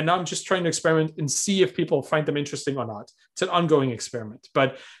ago, and now I'm just trying to experiment and see if people find them interesting or not. It's an ongoing experiment.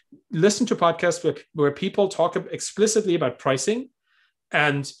 But listen to podcasts where people talk explicitly about pricing,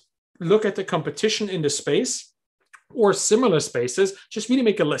 and look at the competition in the space or similar spaces. Just really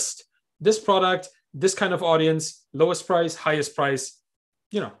make a list. This product, this kind of audience, lowest price, highest price,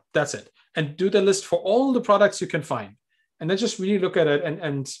 that's it. And do the list for all the products you can find. And then just really look at it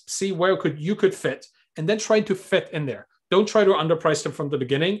and see where you could fit. And then try to fit in there. Don't try to underprice them from the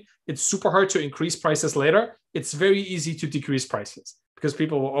beginning. It's super hard to increase prices later. It's very easy to decrease prices because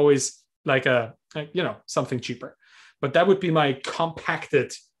people will always like something cheaper. But that would be my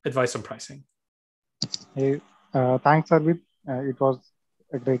compacted advice on pricing. Hey, thanks, Arvind. It was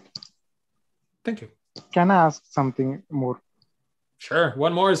great. Thank you. Can I ask something more? Sure.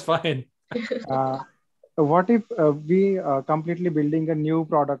 One more is fine. What if we completely building a new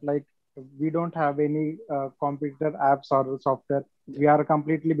product, like we don't have any competitor apps or software. We are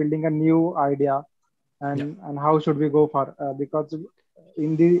completely building a new idea, and how should we go for? Because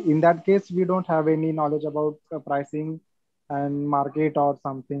in that case, we don't have any knowledge about pricing and market or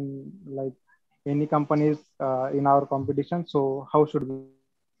something like any companies in our competition. So how should we?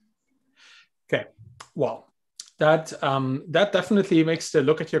 Okay, well, that definitely makes the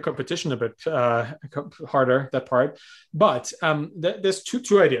look at your competition a bit harder, that part. But there's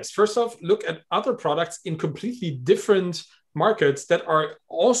two ideas. First off, look at other products in completely different markets that are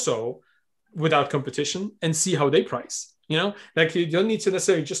also without competition and see how they price. Like you don't need to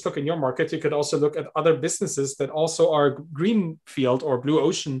necessarily just look in your market. You could also look at other businesses that also are greenfield or blue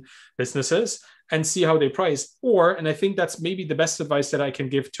ocean businesses and see how they price. And I think that's maybe the best advice that I can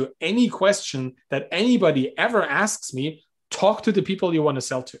give to any question that anybody ever asks me, talk to the people you want to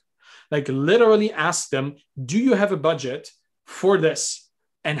sell to. Like literally ask them, do you have a budget for this?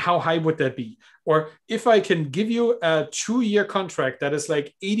 And how high would that be? Or if I can give you a 2-year contract that is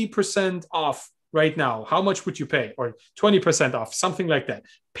like 80% off right now, how much would you pay? Or 20% off, something like that.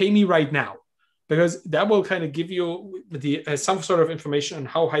 Pay me right now. Because that will kind of give you some sort of information on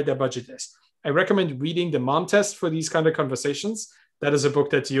how high their budget is. I recommend reading the Mom Test for these kind of conversations. That is a book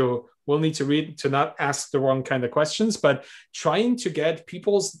that you will need to read to not ask the wrong kind of questions, but trying to get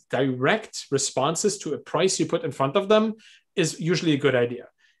people's direct responses to a price you put in front of them is usually a good idea.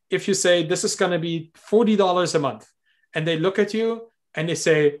 If you say, this is going to be $40 a month, and they look at you and they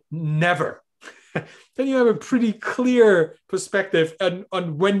say, never, then you have a pretty clear perspective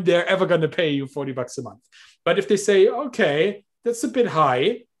on when they're ever going to pay you $40 a month. But if they say, okay, that's a bit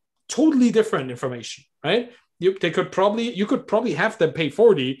high, totally different information, right? You could probably have them pay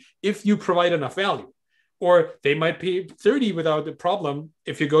 40 if you provide enough value. or they might pay 30 without a problem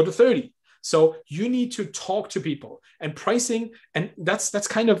if you go to 30. So you need to talk to people, and pricing, and that's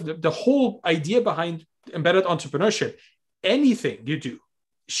kind of the whole idea behind embedded entrepreneurship. Anything you do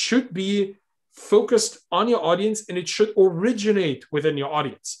should be focused on your audience, and it should originate within your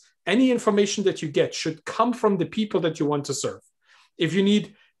audience. Any information that you get should come from the people that you want to serve. If you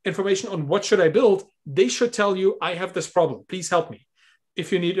need information on what should I build, they should tell you, I have this problem, please help me.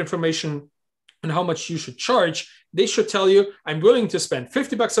 If you need information on how much you should charge, they should tell you, I'm willing to spend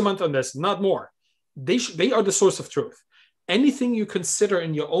 $50 a month on this, not more. They are the source of truth. Anything you consider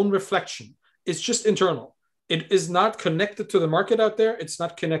in your own reflection is just internal. It is not connected to the market out there. It's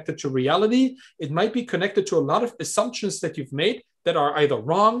not connected to reality. It might be connected to a lot of assumptions that you've made that are either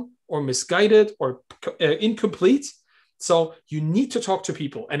wrong or misguided or incomplete. So you need to talk to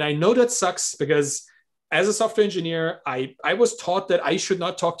people. And I know that sucks, because as a software engineer, I was taught that I should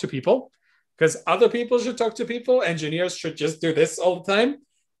not talk to people, because other people should talk to people. Engineers should just do this all the time.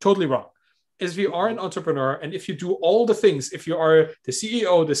 Totally wrong. If you are an entrepreneur, and if you do all the things, if you are the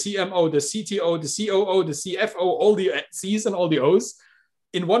CEO, the CMO, the CTO, the COO, the CFO, all the C's and all the O's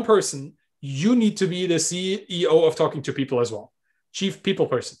in one person, you need to be the CEO of talking to people as well. Chief people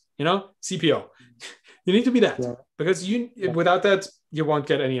person, CPO. You need to be that, because without that, you won't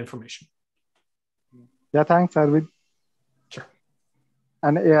get any information. Yeah, thanks, Arvind. Sure.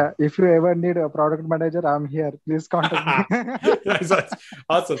 And yeah, if you ever need a product manager, I'm here. Please contact me.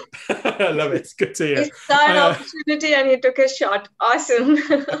 Awesome. I love it. Good to hear. He saw an opportunity and he took a shot. Awesome.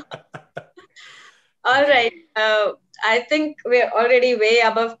 All right. I think we're already way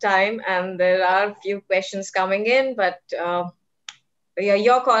above time, and there are a few questions coming in, but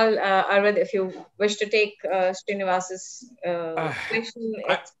your call, Arvind, if you wish to take Srinivas's question,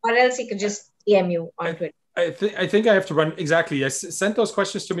 or else he could just DM you on Twitter. I think I have to run. Exactly. Yes. Send those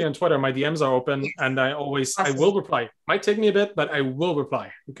questions to me on Twitter. My DMs are open, and I will reply. Might take me a bit, but I will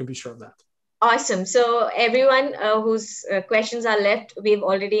reply. You can be sure of that. Awesome. So everyone whose questions are left, we've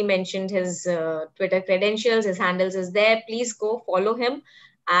already mentioned his Twitter credentials. His handles is there. Please go follow him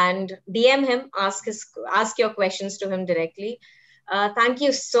and DM him. Ask your questions to him directly. Thank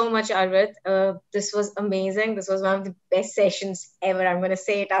you so much, Arvind. This was amazing. This was one of the best sessions ever. I'm going to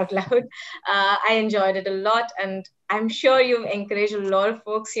say it out loud. I enjoyed it a lot, and I'm sure you've encouraged a lot of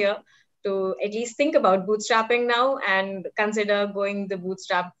folks here to at least think about bootstrapping now and consider going the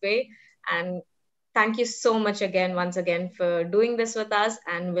bootstrap way. And thank you so much once again for doing this with us,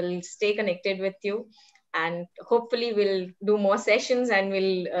 and we'll stay connected with you. And hopefully we'll do more sessions, and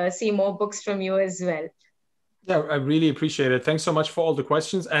we'll see more books from you as well. Yeah, I really appreciate it. Thanks so much for all the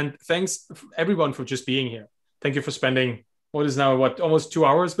questions, and thanks everyone for just being here. Thank you for spending almost 2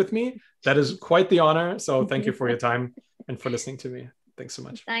 hours with me. That is quite the honor. So thank you for your time and for listening to me. Thanks so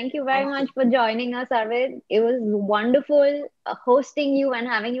much. Thank you very much for joining us, Arvind. It was wonderful hosting you and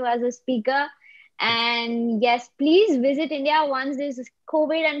having you as a speaker. And yes, please visit India once this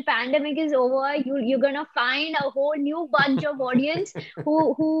COVID and pandemic is over. You're going to find a whole new bunch of audience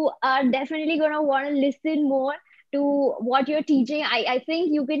who are definitely going to want to listen more to what you're teaching. I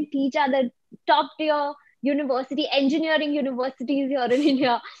think you can teach at the top tier engineering universities here in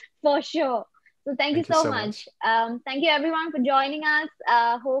India for sure. So thank you so much. Thank you everyone for joining us.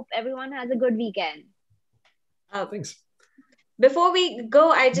 Hope everyone has a good weekend. Thanks. Before we go,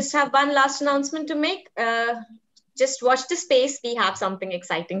 I just have one last announcement to make. Just watch the space. We have something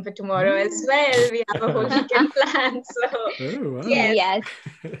exciting for tomorrow as well. We have a whole weekend plan. So yes.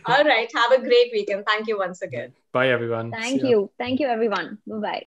 All right. Have a great weekend. Thank you once again. Bye, everyone. Thank you. Thank you, everyone. Bye-bye.